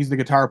Nelson, he's the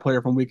guitar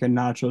player from Weekend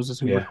Nachos, is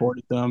who Yeah.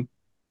 recorded them.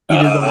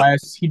 Uh,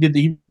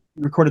 He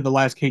recorded the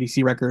last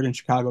KDC record in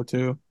Chicago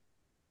too.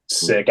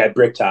 Sick at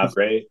Bricktop,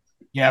 right?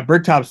 Yeah,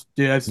 Bricktops,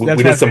 dude, We that's did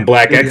my some favorite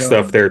Black X studio.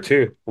 stuff there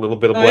too. A little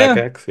bit of Oh Black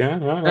yeah, X. Yeah,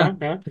 yeah.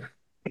 yeah,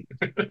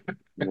 yeah,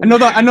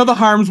 I know the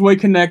Harm's Way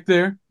Connect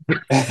there.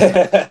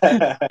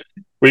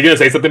 Were you gonna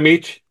say something,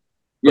 Meech?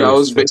 Yeah, I Or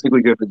was say,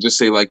 basically gonna just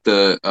say like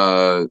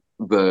about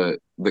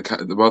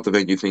the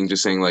venue thing,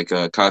 just saying like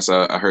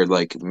Casa, I heard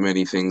like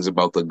many things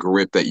about the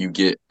grip that you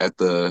get at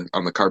the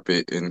on the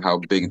carpet and how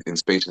big and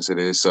spacious it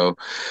is. So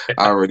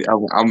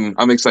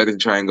I'm excited to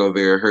try and go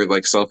there. Heard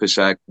like Selfish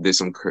Act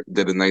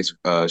did a nice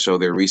show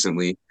there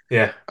recently.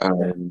 yeah,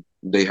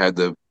 They had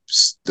the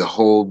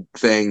whole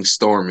thing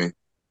storming,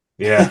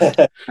 yeah,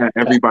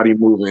 everybody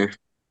moving.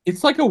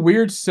 It's like a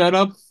weird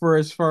setup for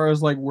as far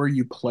as like where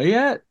you play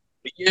at.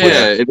 Which Yeah,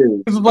 yeah. it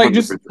is is like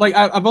just 100%. like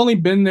I've only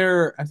been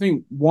there I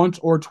think once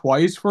or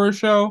twice for a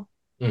show,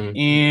 Hmm.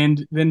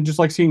 and then just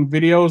like seeing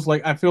videos,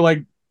 like I feel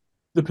like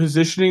the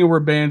positioning of where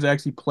bands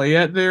actually play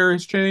at there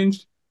has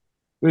changed.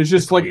 It's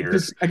just It's like weird.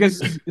 this. I guess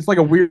it's like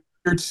a weird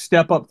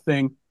step up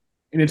thing,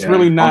 and it's Yeah.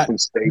 really On not some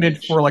meant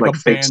stage, for like a like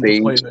fake band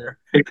to play stage. there.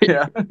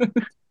 Yeah,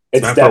 It's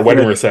It's not for a wedding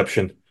definitely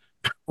reception.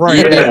 right.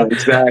 Yeah, Yeah, It's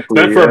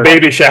exactly. not for a Yeah.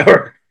 baby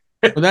shower.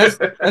 but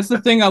that's the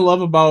thing I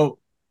love about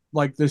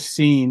like this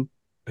scene.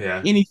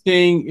 Yeah,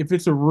 Anything, if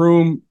it's a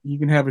room, you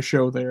can have a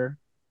show there.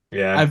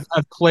 yeah,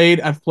 I've played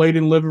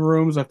in living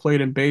rooms, I've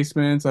played in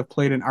basements, I've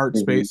played in art Mhm.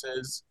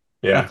 spaces,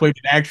 I've yeah. played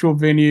in actual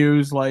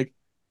venues. Like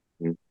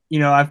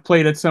I've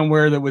played at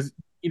somewhere that was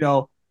you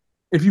know,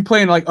 if you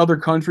play in like other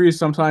countries,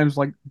 sometimes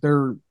like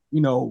they're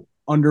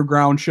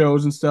underground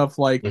shows and stuff.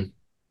 Like Mm.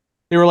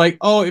 they were like,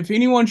 oh, if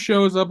anyone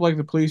shows up, like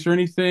the police or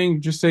anything,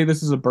 just say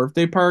this is a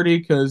birthday party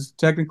because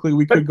technically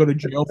we could go to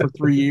jail for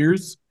 3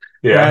 years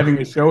for Yeah. having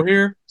a show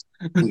here.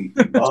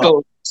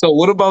 fuck. So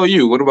what about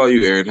you? What about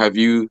you, Aaron? Have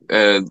you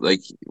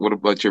like what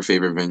about your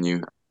favorite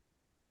venue?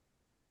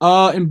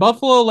 In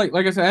Buffalo, like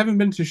I said, I haven't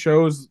been to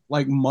shows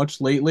like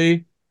much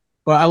lately,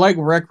 but I like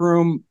Rec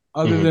Room.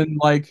 Other Hmm. than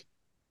like,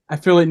 I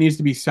feel it needs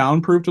to be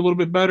soundproofed a little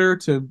bit better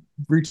to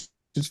reach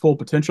its full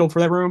potential for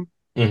that room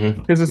Hmm.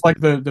 because it's like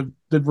the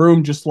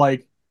room just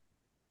like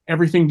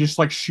everything just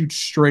like shoots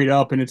straight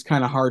up, and it's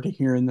kind of hard to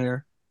hear in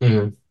there.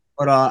 Hmm.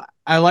 But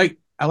I like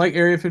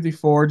Area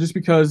 54 just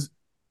because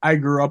I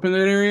grew up in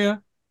that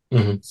area.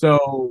 Hmm.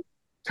 So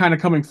kind of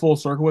coming full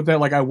circle with that,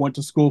 like I went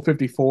to school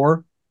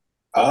 54.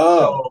 Oh,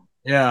 So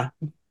yeah.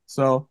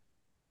 So,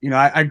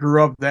 I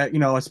grew up that,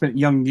 I spent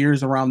young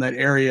years around that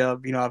area.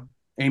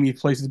 Amy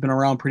Place has been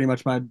around pretty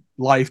much my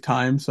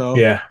lifetime. So,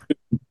 Yeah.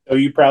 so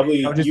you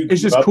it's grew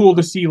just up cool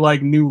to see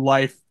like new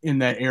life in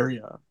that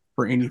area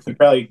for you anything.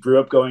 probably grew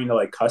up going to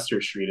like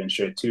Custer Street and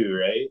shit too,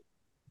 right?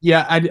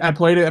 Yeah, I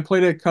played it. I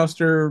played at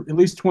Custer at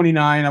least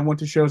 29. I went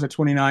to shows at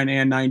 29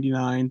 and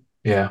 99.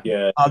 Yeah.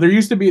 Yeah, There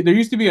used to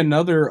be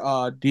another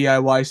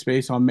DIY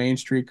space on Main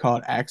Street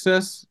called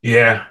Access.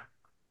 Yeah.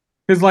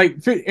 Because like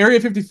Area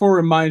 54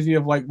 reminds me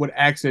of like what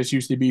Access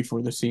used to be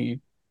for the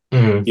scene.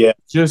 Hmm. yeah,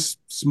 Just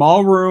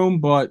small room,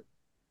 but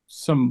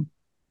some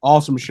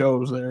awesome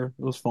shows there.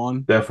 It was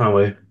fun.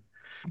 Definitely.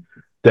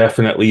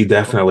 Definitely.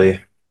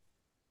 Definitely.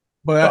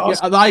 But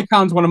awesome. yeah, the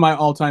Icon's one of my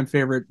all-time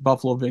favorite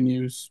Buffalo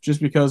venues,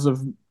 just because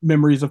of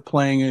memories of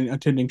playing and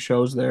attending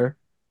shows there.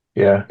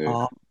 Yeah. Yeah,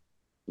 Um,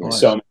 but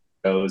So many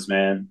shows,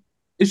 man.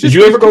 Did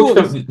you it's ever go cool.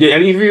 to did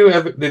any of you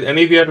ever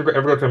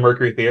go to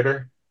Mercury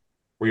Theater?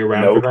 Were you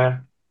around for Nope.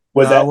 that?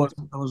 Was that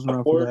I wasn't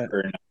around for before that.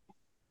 or no?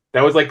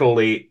 That was like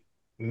the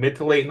mid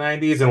to late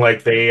 90s, and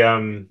like they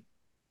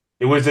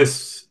it was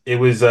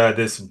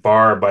this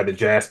bar by the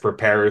Jasper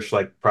Parish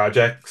like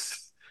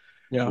projects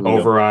Yeah, No.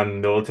 over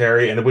on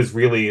Military, and it was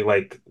really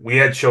like we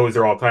had shows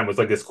there all the time. It was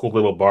like this cool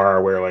little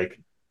bar where like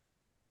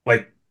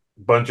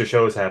bunch of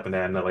shows happened,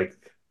 and like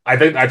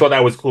I thought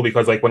that was cool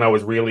because like when I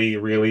was really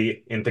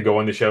really into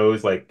going to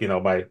shows, like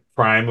my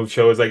prime of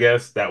shows, I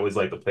guess that was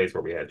like the place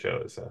where we had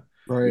shows. So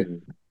right.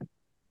 Mhm.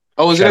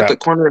 Oh, is it shout at the out.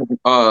 corner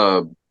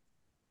of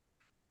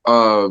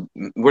uh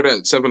where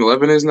that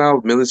 7-Eleven is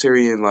now?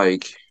 Military and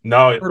like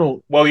No,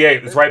 Turtle. well, yeah,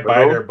 it's right by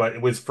Turtle? there, but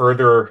it was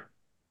further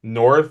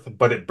north,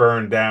 but it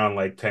burned down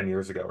like 10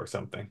 years ago or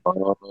something.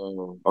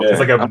 Oh, It's Yeah. okay.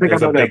 like a I think I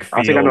there's a know that. big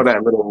I think I know field.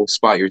 that little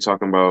spot you're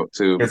talking about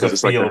too, There's a because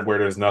it's like a field where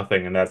there's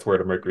nothing, and that's where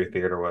the Mercury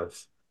Theater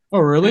was. Oh,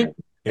 really?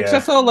 Because Yeah,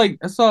 I saw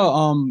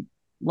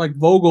like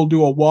Vogel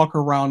do a walk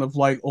around of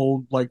like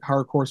old like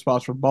hardcore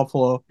spots for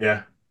Buffalo.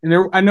 yeah.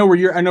 And I know where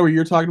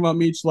you're talking about,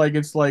 Meech. Like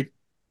it's like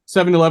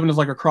 7-Eleven is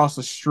like across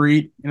the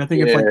street, and I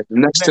think it's yeah, like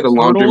next to that the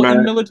Turtle and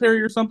laundromat.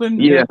 Military or something.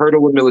 Yeah, Yeah,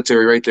 Hurdle with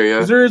Military right there.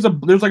 because Yeah.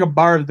 there's like a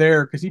bar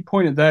there because he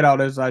pointed that out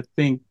as I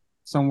think Well,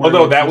 somewhere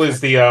no, like that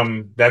this. was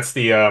that's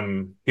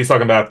the he's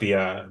talking about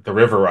the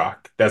River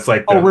Rock.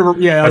 Oh, River.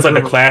 Yeah, that that's was like the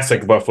River.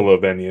 classic Buffalo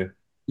venue,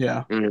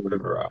 Yeah. Mhm.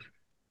 River Rock.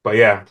 But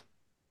yeah,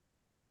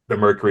 the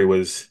Mercury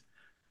was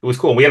it was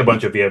cool. We had a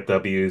bunch of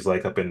VFWs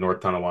like up in North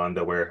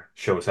Tonawanda where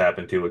shows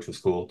happened too, which was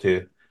cool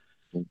too.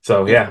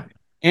 So Yeah.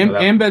 yeah, no,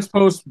 that Ambet's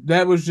Post,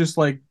 that was just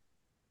like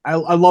I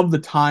love the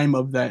time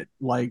of that,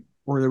 like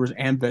where there was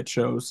Ambet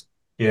shows,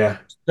 yeah.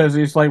 because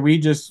it's like we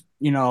just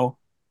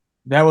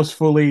that was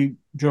fully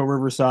Joe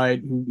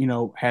Riverside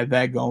who had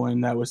that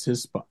going. That was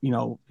his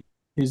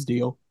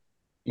deal,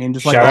 and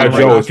just like Shout all Oh the out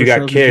Joe if you Rhinoceros got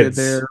shows we did kids.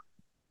 there.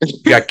 If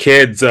you got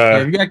kids, Yeah,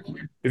 if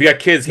if you got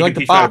kids, you he like can the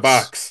teach you how to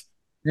box, box.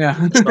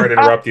 yeah. Sorry to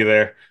interrupt you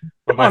there,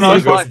 but my Oh no, son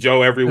it's goes to fine.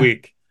 Joe every Yeah,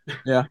 week.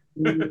 yeah.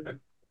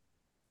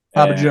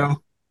 Papa And Joe,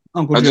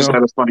 Uncle I just Joe.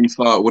 had a funny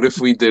thought. What if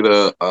we did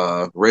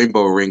a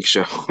rainbow ring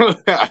show?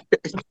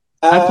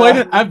 I played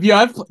uh,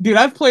 it.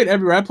 I've played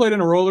everywhere. I played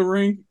in a roller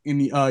rink in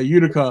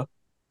Utica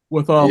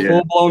with Yeah,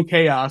 full blown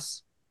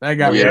chaos. That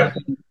got Yeah,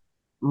 yeah.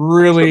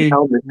 really, Some really,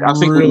 helmets. I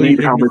think we really need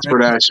helmets for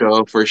ignorant. that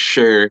show for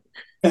sure.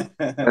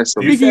 That's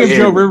some you Speaking of say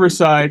Joe it.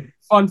 Riverside,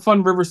 fun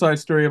Riverside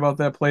story about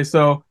that place.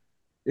 So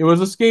it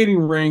was a skating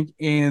rink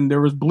and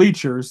there was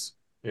bleachers,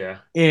 Yeah,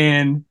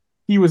 and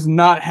he was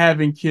not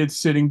having kids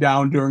sitting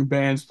down during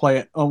bands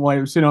play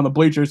like sitting on the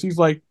bleachers. He's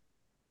like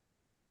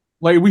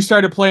we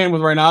started playing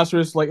with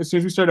Rhinoceros. Like as soon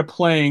as we started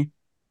playing,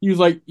 he was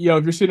like, "Yo,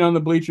 if you're sitting on the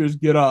bleachers,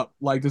 get up.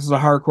 Like this is a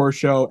hardcore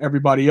show.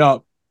 Everybody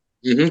up."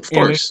 of And they did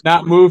course.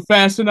 not move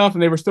fast enough,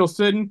 and they were still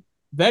sitting.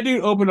 That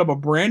dude opened up a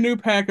brand new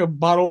pack of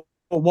bottled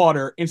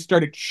water and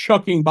started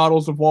chucking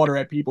bottles of water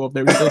at people if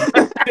they were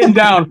sitting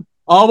down.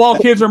 All while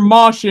kids are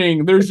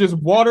moshing. There's just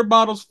water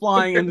bottles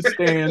flying in the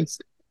stands.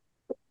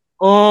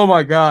 Oh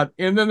my god!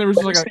 And then there was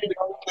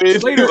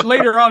just like a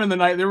later on in the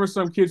night, there were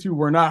some kids who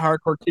were not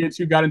hardcore kids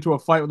who got into a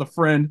fight with a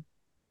friend.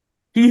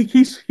 He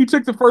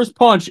took the first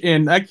punch,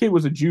 and that kid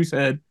was a juice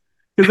head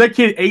because that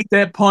kid ate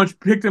that punch,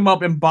 picked him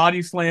up, and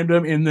body slammed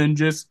him, and then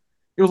just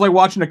it was like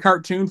watching a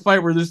cartoon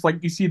fight where there's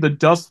like you see the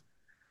dust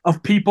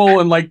of people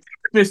and like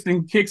fist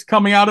and kicks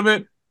coming out of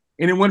it,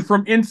 and it went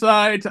from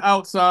inside to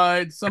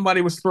outside.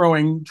 Somebody was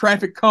throwing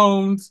traffic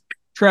cones,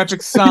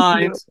 traffic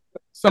signs.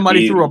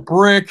 Somebody threw a the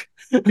brick.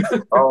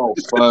 Oh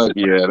fuck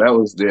yeah, that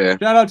was yeah.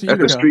 Shout out to That's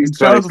a Utica street and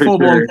shout out fight to for Full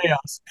Blown sure.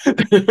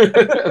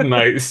 Chaos.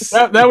 nice,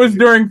 That was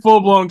during Full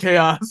Blown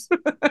Chaos.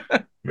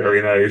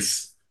 very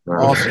nice.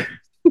 Awesome.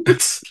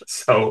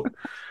 So,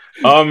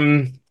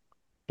 um,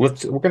 we're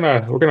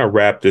gonna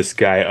wrap this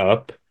guy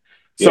up.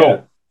 yeah.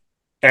 So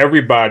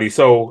everybody,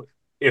 so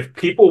if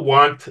people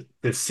want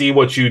to see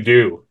what you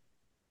do,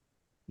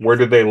 where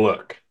do they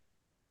look?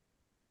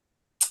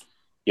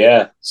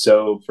 Yeah.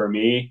 So for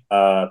me,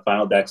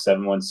 Final Deck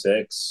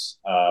 716,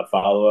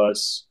 follow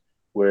us.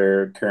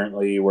 We're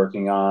currently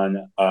working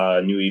on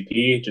a new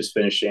EP, just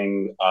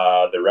finishing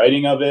the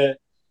writing of it,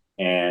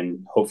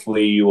 and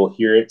hopefully you will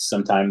hear it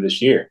sometime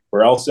this year.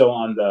 We're also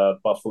on the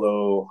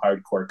Buffalo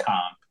Hardcore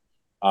Comp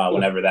Cool.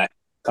 whenever that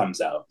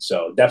comes out.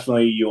 So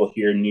definitely you will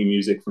hear new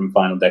music from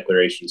Final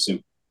Declaration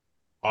soon.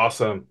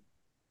 Awesome.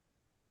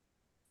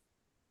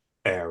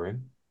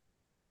 Aaron.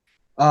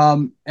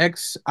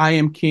 X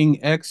Iamking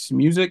X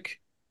music.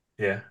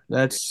 Yeah.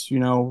 That's,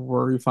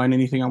 where you find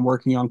anything I'm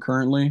working on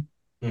currently.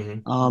 Hmm.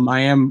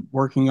 I am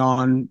working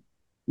on,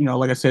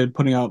 like I said,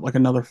 putting out like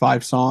another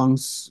 5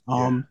 songs.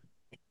 Yeah.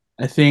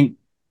 I think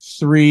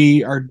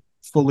 3 are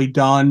fully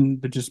done,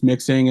 but just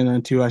mixing, and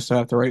then 2 I still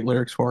have to write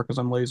lyrics for because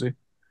I'm lazy.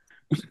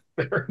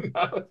 Fair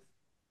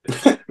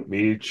enough.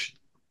 Meech.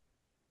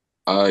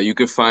 You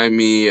can find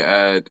me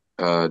at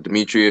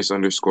Demetrius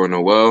underscore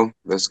Noel.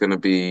 That's gonna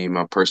be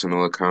my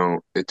personal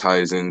account. It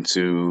ties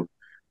into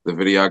the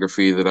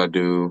videography that I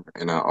do,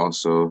 and I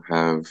also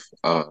have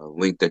a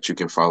link that you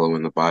can follow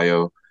in the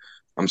bio.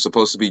 I'm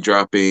supposed to be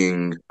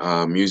dropping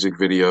a music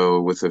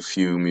video with a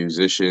few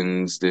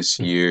musicians this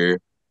year,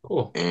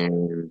 Cool.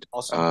 and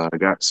Awesome.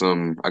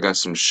 I got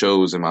some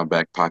shows in my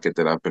back pocket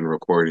that I've been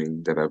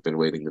recording that I've been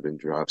waiting to be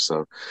dropped.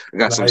 So I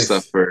got some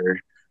stuff Nice.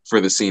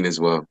 for the scene as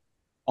well.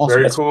 Awesome.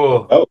 Very That's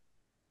cool. oh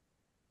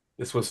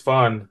This was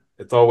fun.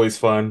 It's always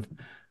fun.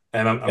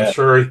 And I'm yeah.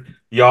 sure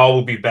y'all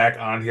will be back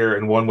on here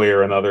in one way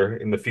or another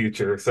in the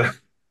future. So, Yeah,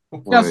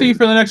 I'll Oh see yeah. you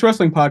for the next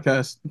wrestling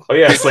podcast. oh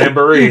yeah,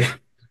 Slamboree.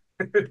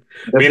 Me and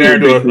Definitely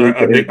Aaron do appreciate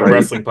the a invite.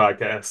 wrestling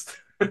podcast.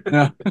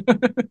 Yeah.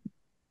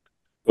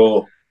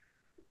 Cool.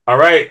 All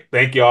right.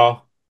 Thank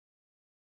y'all.